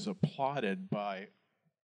 Hoover was applauded by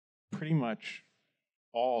pretty much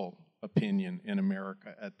all opinion in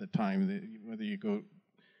America at the time. Whether you go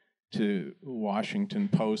to Washington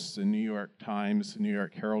Post, the New York Times, the New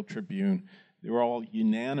York Herald Tribune, they were all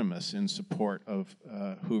unanimous in support of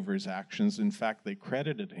Hoover's actions. In fact, they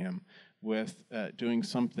credited him with doing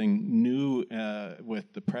something new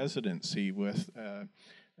with the presidency, with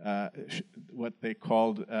what they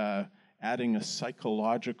called adding a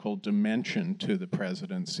psychological dimension to the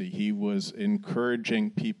presidency. He was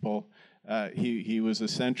encouraging people. He was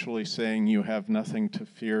essentially saying, you have nothing to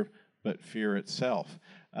fear but fear itself.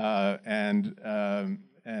 And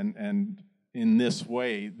in this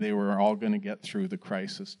way, they were all going to get through the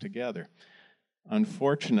crisis together.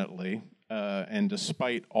 Unfortunately, and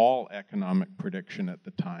despite all economic prediction at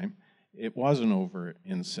the time, it wasn't over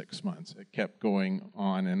in 6 months. It kept going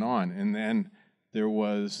on. And then there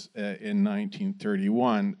was, in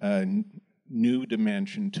 1931, a new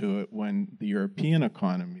dimension to it when the European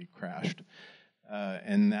economy crashed.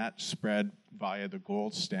 And that spread via the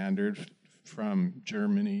gold standard from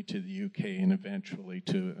Germany to the UK and eventually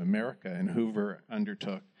to America. And Hoover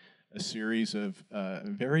undertook a series of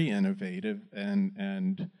very innovative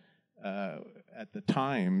and at the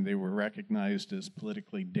time they were recognized as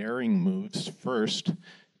politically daring moves. First,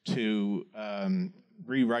 to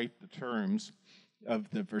rewrite the terms of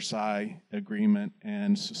the Versailles Agreement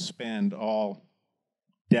and suspend all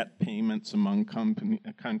debt payments among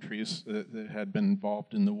countries that had been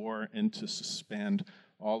involved in the war, and to suspend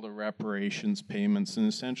all the reparations payments, and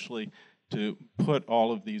essentially to put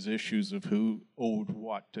all of these issues of who owed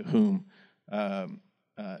what to whom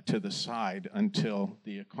to the side until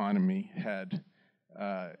the economy had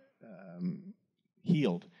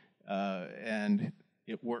healed. And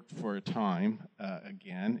it worked for a time,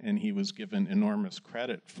 again, and he was given enormous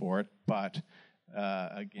credit for it, but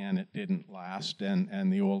again, it didn't last,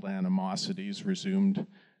 and the old animosities resumed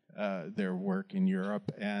their work in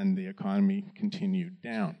Europe, and the economy continued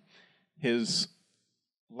down. His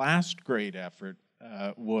last great effort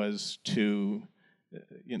was to,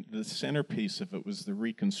 the centerpiece of it was the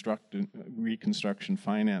Reconstruction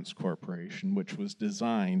Finance Corporation, which was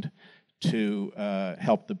designed to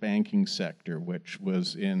help the banking sector, which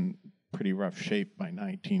was in pretty rough shape by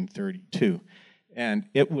 1932. And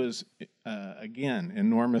it was, again,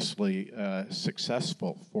 enormously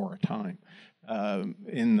successful for a time.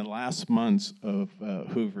 In the last months of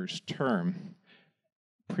Hoover's term,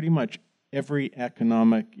 pretty much every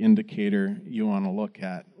economic indicator you want to look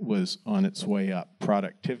at was on its way up.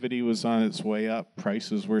 Productivity was on its way up,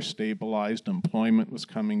 prices were stabilized, employment was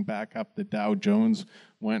coming back up. The Dow Jones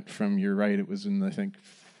went from, you're right, it was in, I think,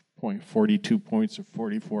 42 points or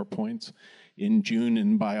 44 points in June,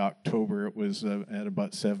 and by October it was at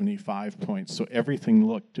about 75 points. So everything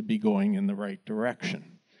looked to be going in the right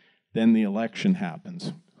direction. Then the election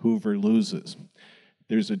happens. Hoover loses.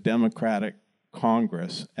 There's a Democratic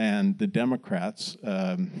Congress, and the Democrats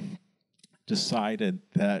decided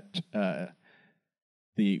that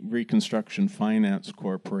the Reconstruction Finance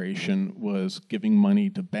Corporation was giving money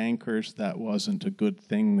to bankers. That wasn't a good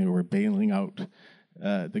thing. They were bailing out,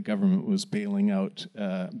 the government was bailing out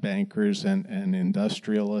bankers and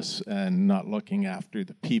industrialists and not looking after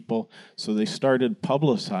the people. So they started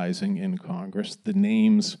publicizing in Congress the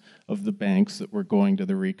names of the banks that were going to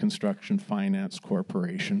the Reconstruction Finance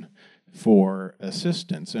Corporation for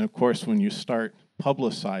assistance. And of course, when you start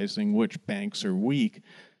publicizing which banks are weak,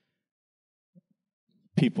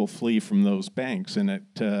 people flee from those banks, and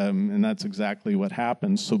that's exactly what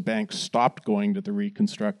happened. So banks stopped going to the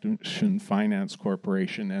Reconstruction Finance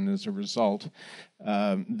Corporation, and as a result,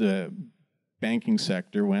 the banking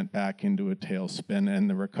sector went back into a tailspin, and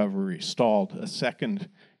the recovery stalled. A second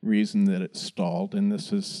reason that it stalled, and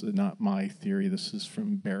this is not my theory, this is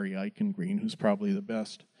from Barry Eichengreen, who's probably the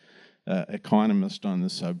best economist on the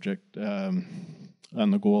subject, on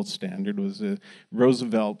the gold standard, was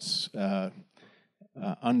Roosevelt's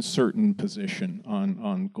uncertain position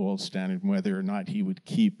on gold standard, and whether or not he would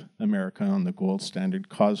keep America on the gold standard,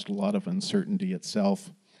 caused a lot of uncertainty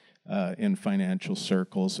itself in financial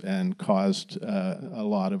circles, and caused a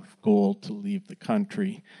lot of gold to leave the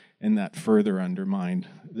country, and that further undermined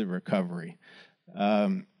the recovery.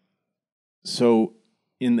 So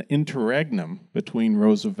in the interregnum between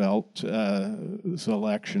Roosevelt's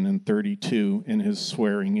election in 32 and his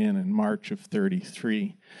swearing in March of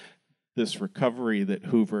 33, this recovery that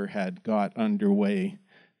Hoover had got underway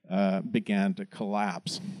began to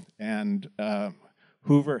collapse. And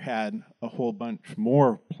Hoover had a whole bunch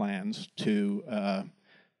more plans to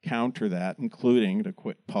counter that, including to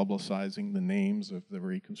quit publicizing the names of the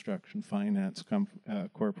Reconstruction Finance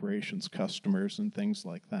Corporation's customers and things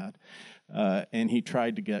like that. And he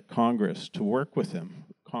tried to get Congress to work with him.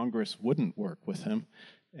 Congress wouldn't work with him.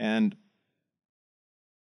 And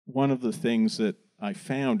one of the things that I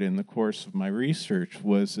found in the course of my research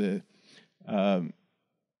was the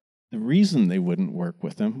reason they wouldn't work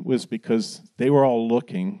with him was because they were all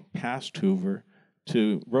looking past Hoover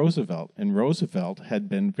to Roosevelt, and Roosevelt had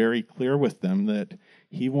been very clear with them that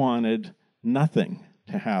he wanted nothing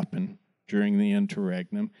to happen during the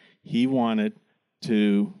interregnum. He wanted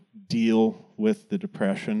to deal with the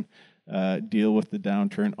Depression, deal with the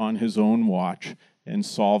downturn on his own watch, and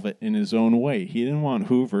solve it in his own way. He didn't want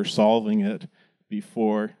Hoover solving it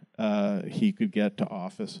before he could get to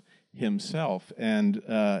office himself. And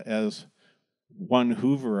as one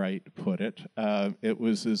Hooverite put it, it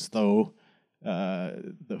was as though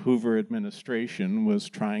the Hoover administration was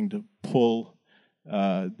trying to pull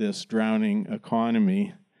this drowning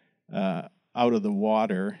economy out of the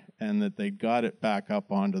water, and that they got it back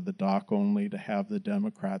up onto the dock only to have the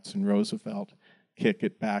Democrats and Roosevelt kick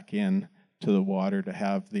it back in to the water to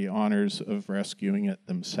have the honors of rescuing it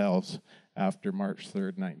themselves after March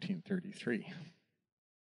 3rd, 1933.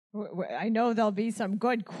 I know there'll be some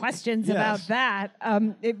good questions about that.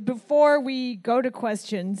 Before we go to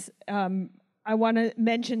questions, I want to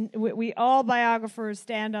mention we all biographers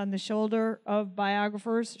stand on the shoulder of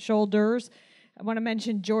biographers, shoulders. I want to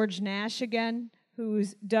mention George Nash again,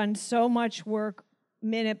 who's done so much work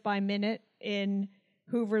minute by minute in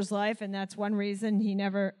Hoover's life, and that's one reason he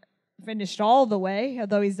never finished all the way,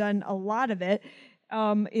 although he's done a lot of it,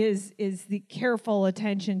 is the careful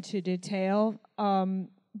attention to detail.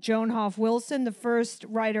 Joan Hoff Wilson, the first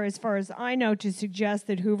writer, as far as I know, to suggest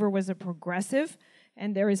that Hoover was a progressive,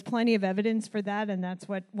 and there is plenty of evidence for that, and that's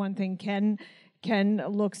what one thing Ken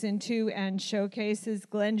looks into and showcases.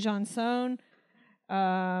 Glenn Johnson,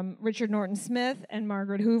 Richard Norton Smith, and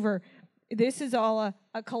Margaret Hoover. This is all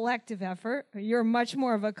a collective effort. You're much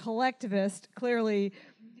more of a collectivist, clearly,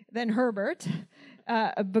 than Herbert,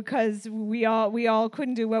 because we all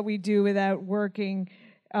couldn't do what we do without working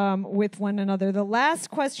with one another. The last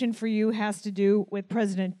question for you has to do with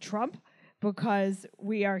President Trump, because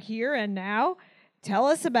we are here and now. Tell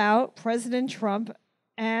us about President Trump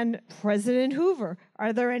and President Hoover.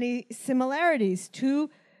 Are there any similarities,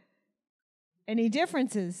 any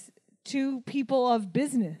differences, to people of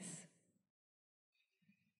business?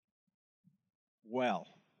 Well,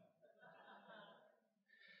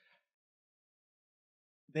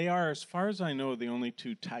 they are, as far as I know, the only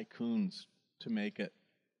two tycoons to make it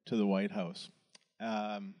to the White House.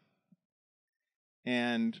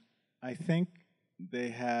 And I think they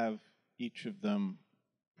have, each of them,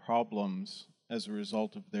 problems as a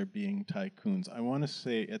result of their being tycoons. I want to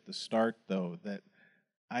say at the start, though, that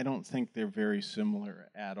I don't think they're very similar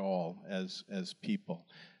at all as people.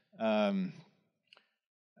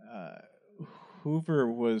 Hoover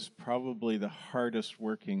was probably the hardest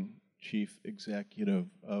working chief executive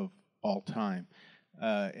of all time.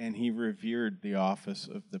 And he revered the office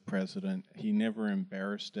of the president. He never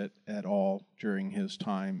embarrassed it at all during his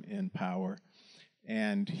time in power.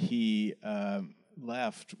 And he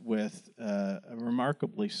left with a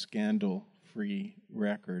remarkably scandal-free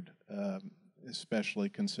record, especially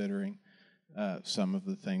considering some of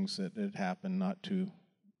the things that had happened not too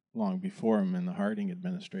long before him in the Harding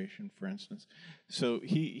administration, for instance. So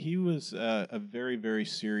he was a very, very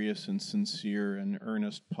serious and sincere and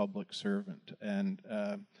earnest public servant. And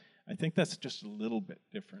I think that's just a little bit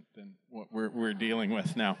different than what we're dealing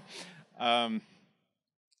with now.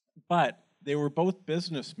 But they were both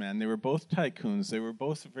businessmen. They were both tycoons. They were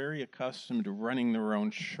both very accustomed to running their own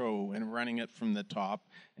show and running it from the top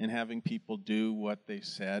and having people do what they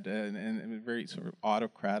said, and a very sort of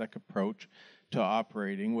autocratic approach to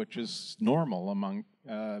operating, which is normal among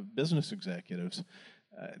business executives.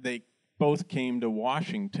 They both came to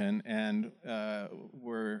Washington and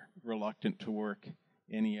were reluctant to work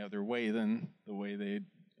any other way than the way they'd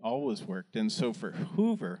always worked. And so for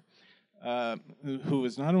Hoover, who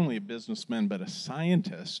was not only a businessman but a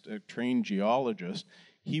scientist, a trained geologist,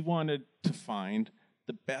 he wanted to find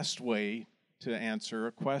the best way to answer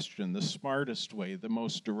a question, the smartest way, the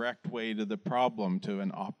most direct way to the problem, to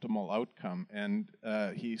an optimal outcome. And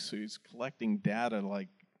he's collecting data like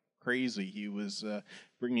crazy. He was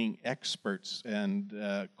bringing experts and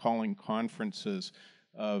calling conferences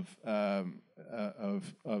of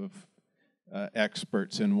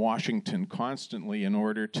experts in Washington constantly in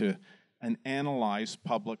order to analyze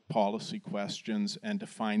public policy questions and to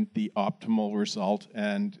find the optimal result.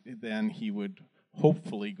 And then he would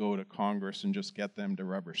hopefully go to Congress and just get them to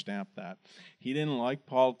rubber stamp that. He didn't like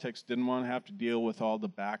politics, didn't want to have to deal with all the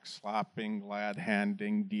backslapping,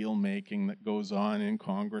 glad-handing, deal-making that goes on in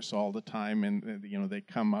Congress all the time, and they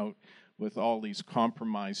come out with all these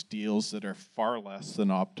compromise deals that are far less than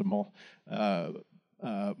optimal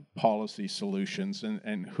policy solutions,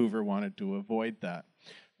 and Hoover wanted to avoid that.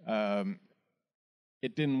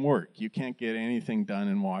 It didn't work. You can't get anything done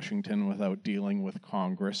in Washington without dealing with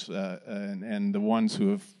Congress, and the ones who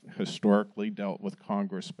have historically dealt with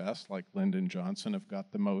Congress best, like Lyndon Johnson, have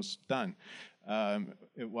got the most done.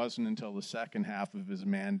 It wasn't until the second half of his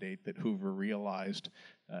mandate that Hoover realized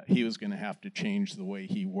he was going to have to change the way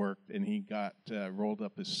he worked, and he got rolled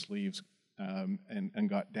up his sleeves and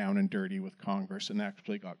got down and dirty with Congress and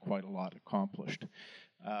actually got quite a lot accomplished.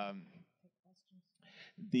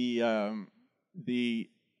 The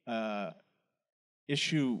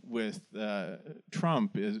issue with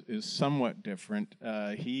Trump is somewhat different.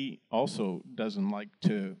 He also doesn't like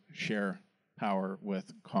to share power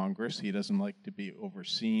with Congress. He doesn't like to be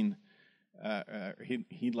overseen.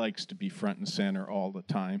 He likes to be front and center all the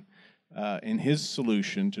time. And his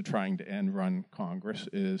solution to trying to end-run Congress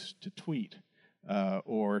is to tweet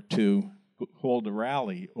or to hold a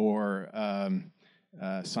rally or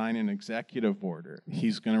sign an executive order.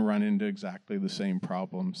 He's going to run into exactly the same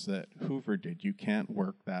problems that Hoover did. You can't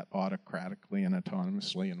work that autocratically and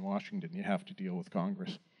autonomously in Washington. You have to deal with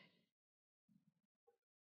Congress.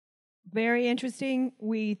 Very interesting.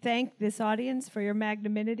 We thank this audience for your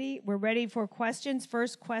magnanimity. We're ready for questions.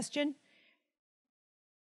 First question.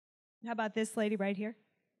 How about this lady right here?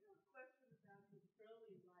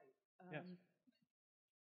 Yes.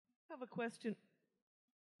 I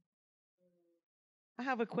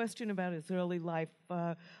have a question about his early life.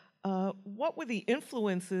 What were the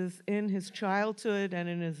influences in his childhood and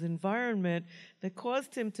in his environment that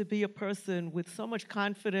caused him to be a person with so much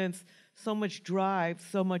confidence, so much drive,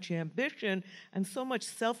 so much ambition, and so much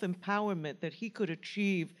self-empowerment that he could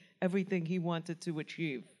achieve everything he wanted to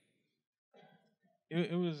achieve?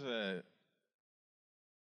 It was a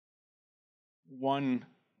one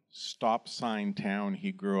stop sign town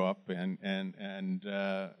he grew up in, and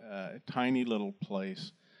a tiny little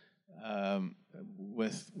place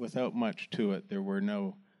without much to it. There were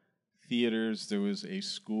no theaters. There was a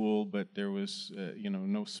school, but there was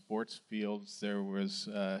no sports fields. There was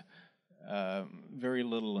very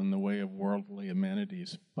little in the way of worldly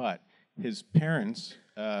amenities. But his parents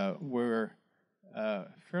were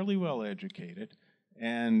fairly well educated,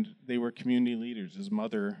 and they were community leaders. His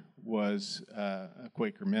mother was a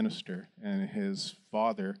Quaker minister, and his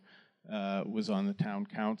father was on the town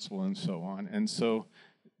council and so on. And so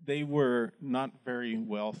they were not very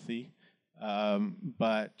wealthy,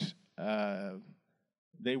 but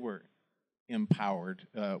they were empowered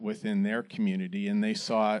within their community, and they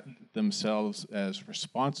saw themselves as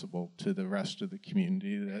responsible to the rest of the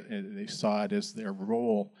community. They saw it as their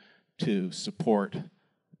role to support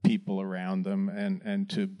people around them and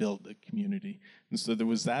to build the community. And so there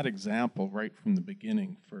was that example right from the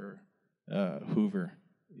beginning for Hoover,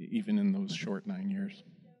 even in those short 9 years.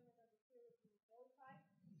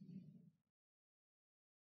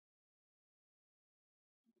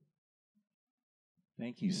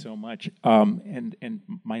 Thank you so much. And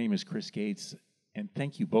my name is Chris Gates, and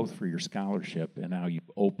thank you both for your scholarship and how you've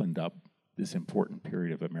opened up this important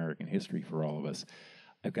period of American history for all of us.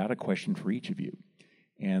 I've got a question for each of you.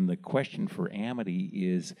 And the question for Amity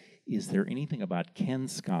is there anything about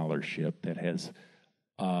Ken's scholarship that has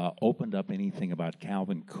opened up anything about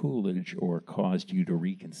Calvin Coolidge or caused you to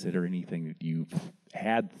reconsider anything that you've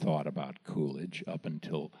had thought about Coolidge up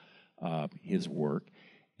until his work?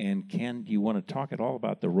 And Ken, do you want to talk at all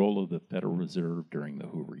about the role of the Federal Reserve during the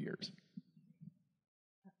Hoover years?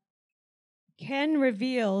 Ken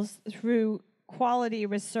reveals through quality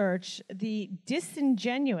research the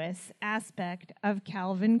disingenuous aspect of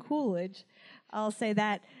Calvin Coolidge. I'll say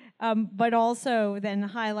that. But also then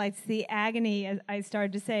highlights the agony, as I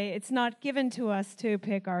started to say. It's not given to us to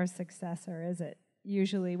pick our successor, is it?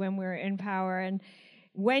 Usually when we're in power. And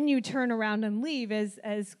when you turn around and leave, as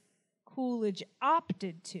Coolidge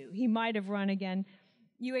opted to, he might have run again,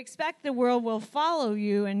 you expect the world will follow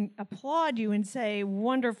you and applaud you and say,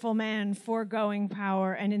 wonderful man, foregoing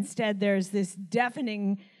power, and instead there's this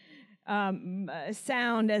deafening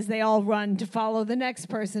sound as they all run to follow the next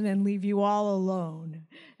person and leave you all alone.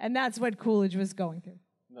 And that's what Coolidge was going through.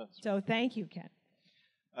 So thank you, Ken.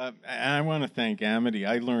 And I want to thank Amity.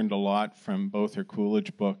 I learned a lot from both her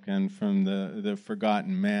Coolidge book and from the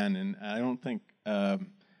Forgotten Man, and I don't think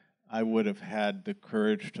I would have had the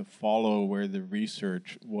courage to follow where the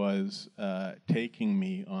research was taking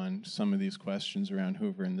me on some of these questions around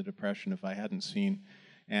Hoover and the Depression if I hadn't seen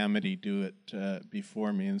Amity do it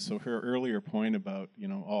before me. And so her earlier point about,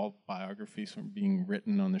 all biographies from being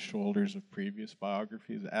written on the shoulders of previous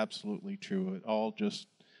biographies, absolutely true. It all just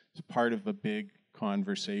is part of a big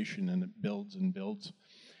conversation, and it builds and builds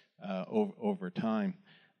over time.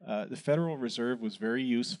 The Federal Reserve was very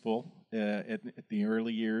useful at the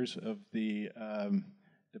early years of the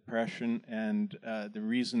Depression, and the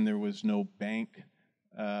reason there was no bank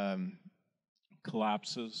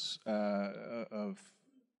collapses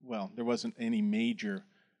there wasn't any major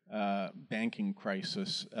banking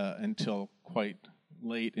crisis until quite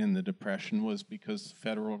late in the Depression was because the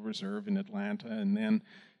Federal Reserve in Atlanta and then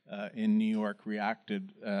in New York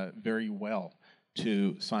reacted very well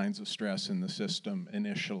to signs of stress in the system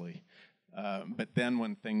initially. But then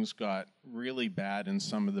when things got really bad and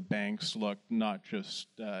some of the banks looked not just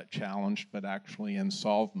challenged but actually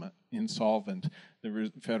insolvent,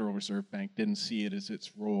 the Federal Reserve Bank didn't see it as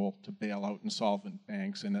its role to bail out insolvent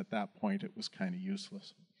banks, and at that point it was kind of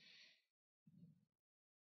useless.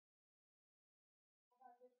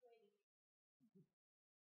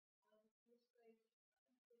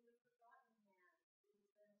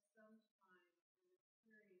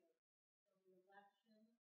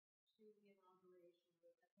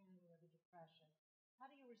 How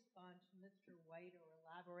do you respond to Mr. Whyte or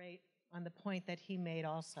elaborate on the point that he made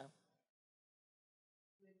also?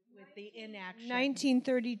 with the inaction?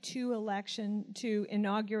 1932 election to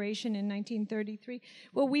inauguration in 1933.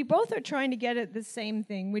 Well, we both are trying to get at the same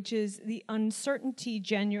thing, which is the uncertainty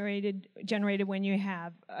generated when you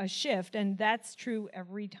have a shift, and that's true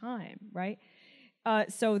every time, right?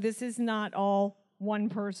 So this is not all one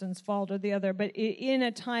person's fault or the other, but in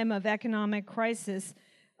a time of economic crisis,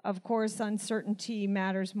 of course, uncertainty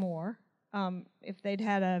matters more. If they'd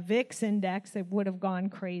had a VIX index, it would have gone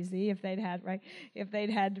crazy. If they'd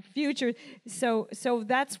had futures, so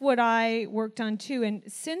that's what I worked on too. And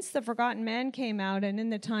since The Forgotten Man came out, and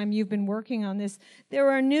in the time you've been working on this, there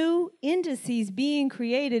are new indices being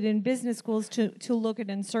created in business schools to look at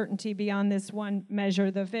uncertainty beyond this one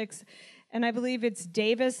measure, the VIX. And I believe it's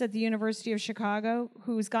Davis at the University of Chicago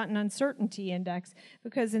who's got an uncertainty index,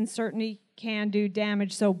 because uncertainty can do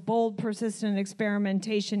damage, so bold, persistent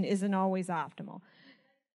experimentation isn't always optimal.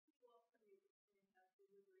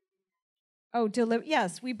 Oh,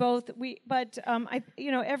 yes, but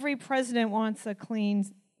every president wants a clean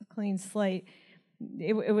slate.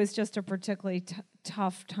 It was just a particularly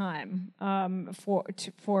tough time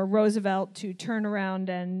for Roosevelt to turn around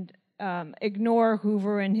and ignore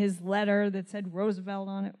Hoover and his letter that said Roosevelt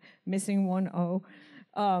on it, missing one O.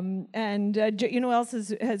 Who else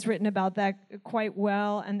has written about that quite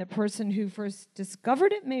well? And the person who first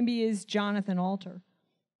discovered it maybe is Jonathan Alter.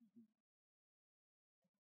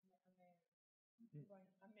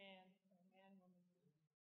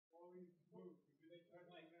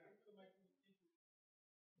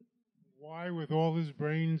 Why, with all his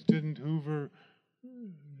brains, didn't Hoover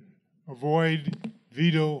avoid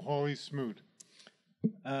veto Hawley Smoot?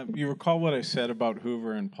 You recall what I said about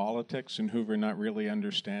Hoover and politics, and Hoover not really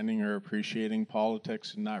understanding or appreciating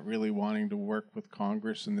politics and not really wanting to work with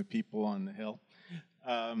Congress and the people on the Hill.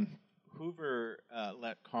 Hoover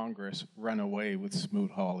let Congress run away with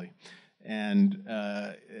Smoot-Hawley, and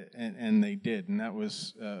they did, and that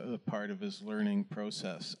was a part of his learning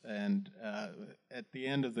process. And at the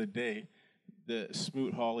end of the day, the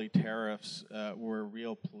Smoot-Hawley tariffs were a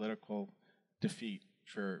real political defeat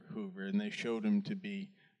for Hoover, and they showed him to be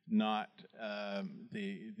not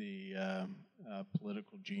the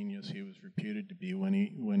political genius he was reputed to be when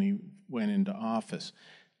he went into office.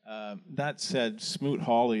 That said,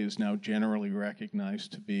 Smoot-Hawley is now generally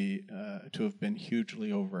recognized to have been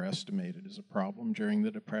hugely overestimated as a problem during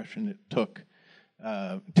the Depression. It took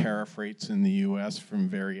tariff rates in the U.S. from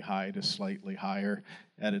very high to slightly higher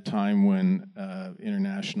at a time when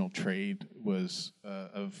international trade was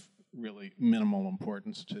of really minimal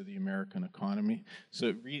importance to the American economy.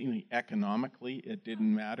 So really, economically, it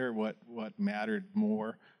didn't matter. What mattered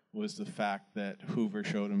more was the fact that Hoover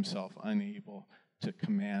showed himself unable to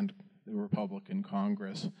command the Republican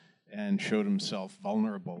Congress and showed himself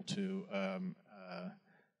vulnerable to a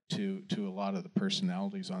lot of the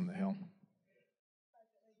personalities on the Hill.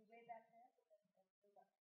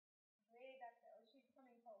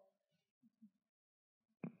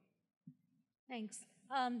 Thanks.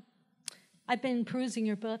 I've been perusing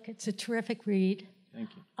your book. It's a terrific read. Thank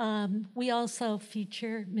you. We also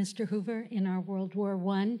feature Mr. Hoover in our World War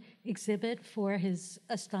I exhibit for his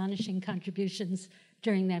astonishing contributions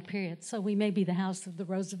during that period. So we may be the house of the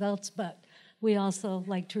Roosevelts, but we also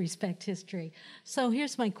like to respect history. So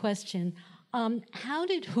here's my question. How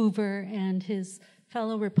did Hoover and his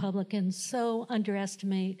fellow Republicans so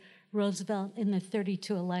underestimate Roosevelt in the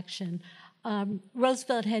 32 election?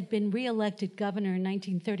 Roosevelt had been reelected governor in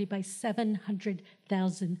 1930 by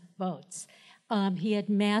 700,000 votes. He had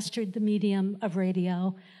mastered the medium of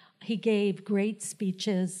radio. He gave great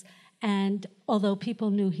speeches, and although people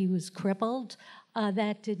knew he was crippled,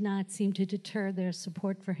 that did not seem to deter their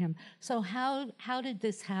support for him. So how did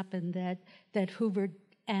this happen that Hoover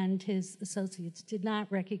and his associates did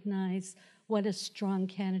not recognize what a strong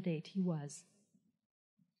candidate he was?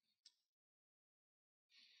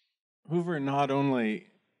 Hoover not only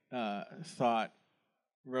thought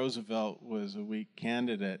Roosevelt was a weak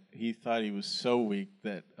candidate, he thought he was so weak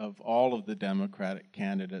that of all of the Democratic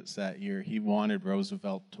candidates that year, he wanted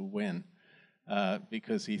Roosevelt to win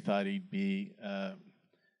because he thought he'd be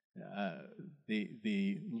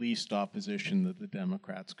the least opposition that the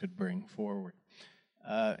Democrats could bring forward.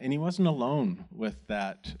 And he wasn't alone with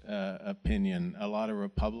that opinion. A lot of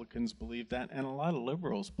Republicans believed that, and a lot of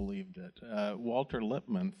liberals believed it. Walter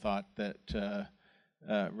Lippmann thought that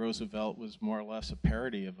Roosevelt was more or less a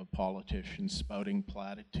parody of a politician, spouting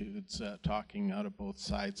platitudes, talking out of both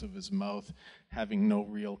sides of his mouth, having no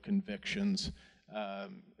real convictions.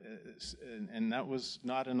 And that was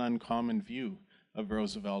not an uncommon view of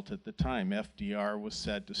Roosevelt at the time. FDR was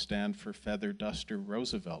said to stand for Feather Duster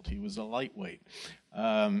Roosevelt. He was a lightweight.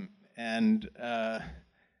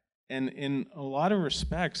 And in a lot of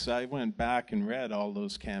respects, I went back and read all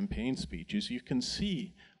those campaign speeches. You can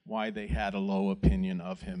see why they had a low opinion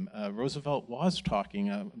of him. Roosevelt was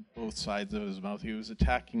talking both sides of his mouth. He was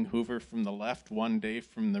attacking Hoover from the left one day,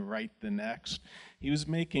 from the right the next. He was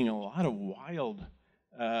making a lot of wild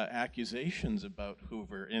accusations about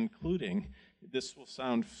Hoover, including, this will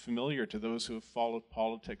sound familiar to those who have followed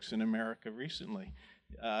politics in America recently,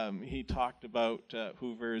 he talked about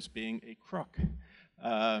Hoover as being a crook.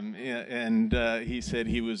 He said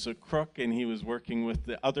he was a crook and he was working with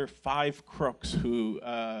the other 5 crooks who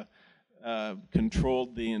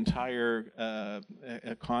controlled the entire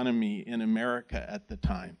economy in America at the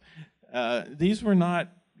time. These were not,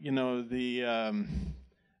 you know, the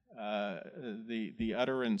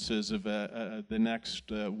utterances of the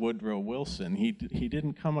next Woodrow Wilson. He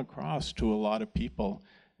didn't come across to a lot of people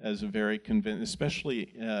as a very convincing,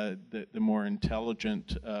 especially the more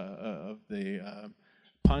intelligent of the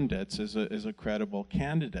pundits, as a credible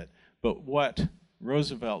candidate. But what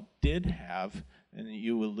Roosevelt did have, and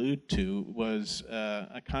you allude to, was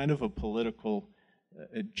a kind of a political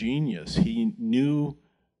genius. He knew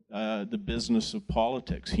the business of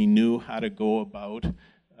politics. He knew how to go about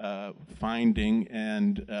finding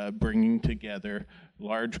and bringing together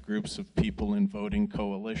large groups of people in voting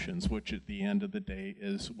coalitions, which at the end of the day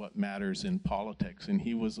is what matters in politics. And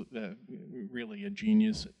he was really a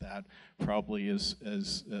genius at that, probably as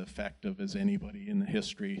effective as anybody in the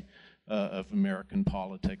history of American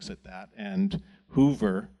politics at that. And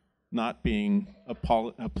Hoover, not being a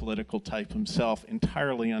political type himself,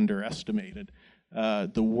 entirely underestimated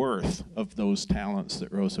the worth of those talents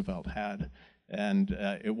that Roosevelt had. And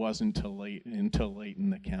it wasn't until late in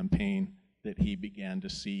the campaign that he began to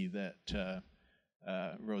see that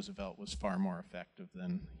Roosevelt was far more effective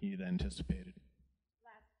than he had anticipated.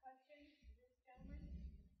 Last question, this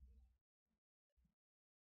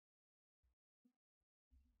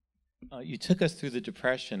gentleman. You took us through the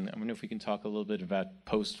Depression. I wonder if we can talk a little bit about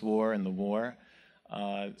post-war and the war.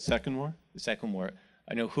 Second war? The Second War.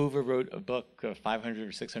 I know Hoover wrote a book, a 500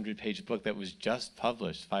 or 600-page book that was just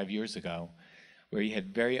published 5 years ago, where he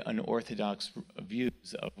had very unorthodox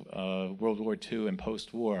views of World War II and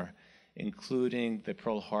post-war, including that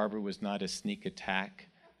Pearl Harbor was not a sneak attack,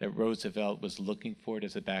 that Roosevelt was looking for it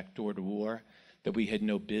as a backdoor to war, that we had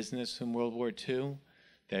no business in World War II,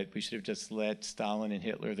 that we should have just let Stalin and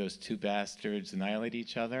Hitler, those 2 bastards, annihilate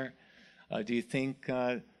each other. Do you think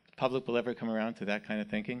the public will ever come around to that kind of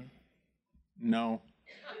thinking? No.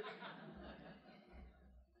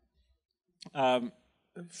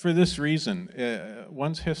 For this reason,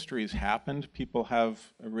 once history has happened, people have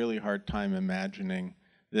a really hard time imagining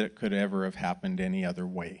that it could ever have happened any other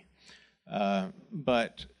way.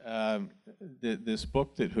 But this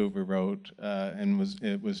book that Hoover wrote, and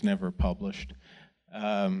it was never published,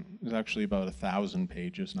 it was actually about 1,000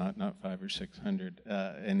 pages, not 500 or 600,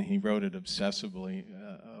 and he wrote it obsessively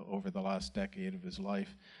over the last decade of his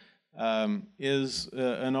life, is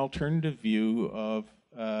an alternative view of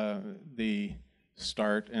the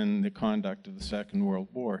start and the conduct of the Second World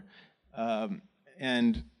War.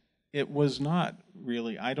 And it was not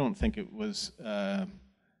really, I don't think it was,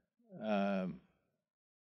 there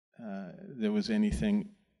was anything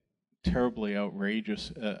terribly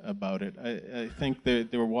outrageous about it. I think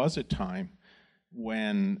that there was a time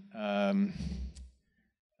when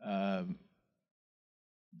the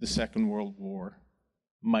Second World War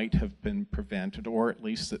might have been prevented, or at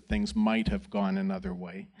least that things might have gone another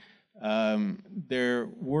way. There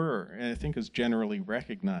were, and I think it's generally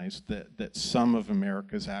recognized, that some of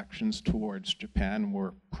America's actions towards Japan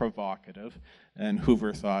were provocative, and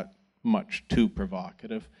Hoover thought much too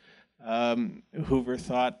provocative. Hoover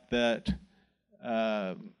thought that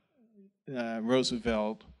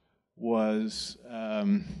Roosevelt was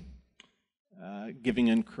giving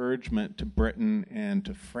encouragement to Britain and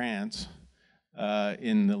to France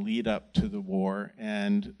in the lead up to the war,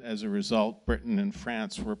 and as a result, Britain and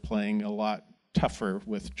France were playing a lot tougher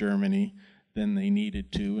with Germany than they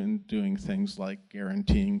needed to, and doing things like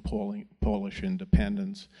guaranteeing Polish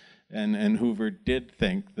independence. And Hoover did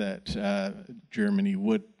think that Germany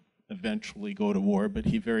would eventually go to war, but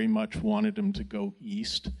he very much wanted him to go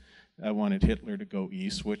east. Wanted Hitler to go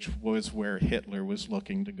east, which was where Hitler was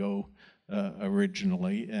looking to go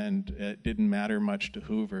originally, and it didn't matter much to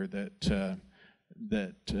Hoover that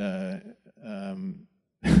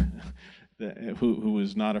who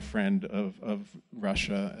was not a friend of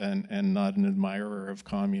Russia and not an admirer of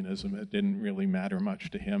communism. It didn't really matter much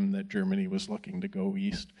to him that Germany was looking to go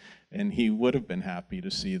east, and he would have been happy to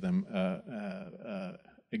see them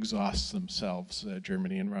exhaust themselves,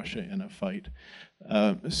 Germany and Russia, in a fight.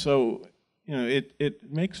 So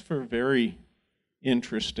it makes for a very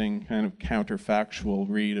interesting kind of counterfactual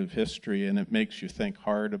read of history, and it makes you think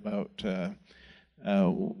hard about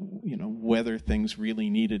whether things really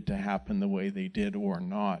needed to happen the way they did or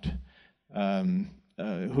not.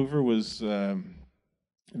 Hoover was a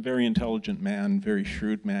very intelligent man, very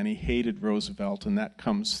shrewd man. He hated Roosevelt, and that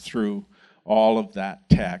comes through all of that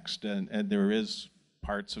text, and there is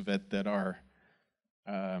parts of it that are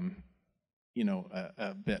a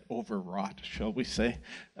bit overwrought, shall we say,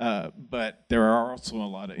 but there are also a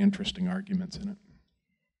lot of interesting arguments in it.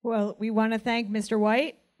 Well, we want to thank Mr.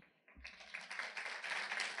 Whyte.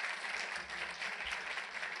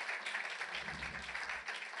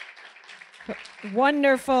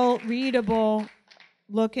 Wonderful, readable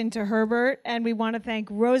look into Herbert, and we want to thank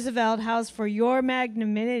Roosevelt House for your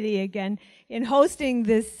magnanimity again in hosting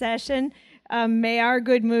this session. May our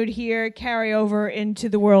good mood here carry over into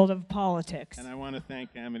the world of politics. And I want to thank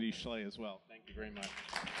Amity Shlaes as well. Thank you very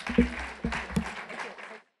much.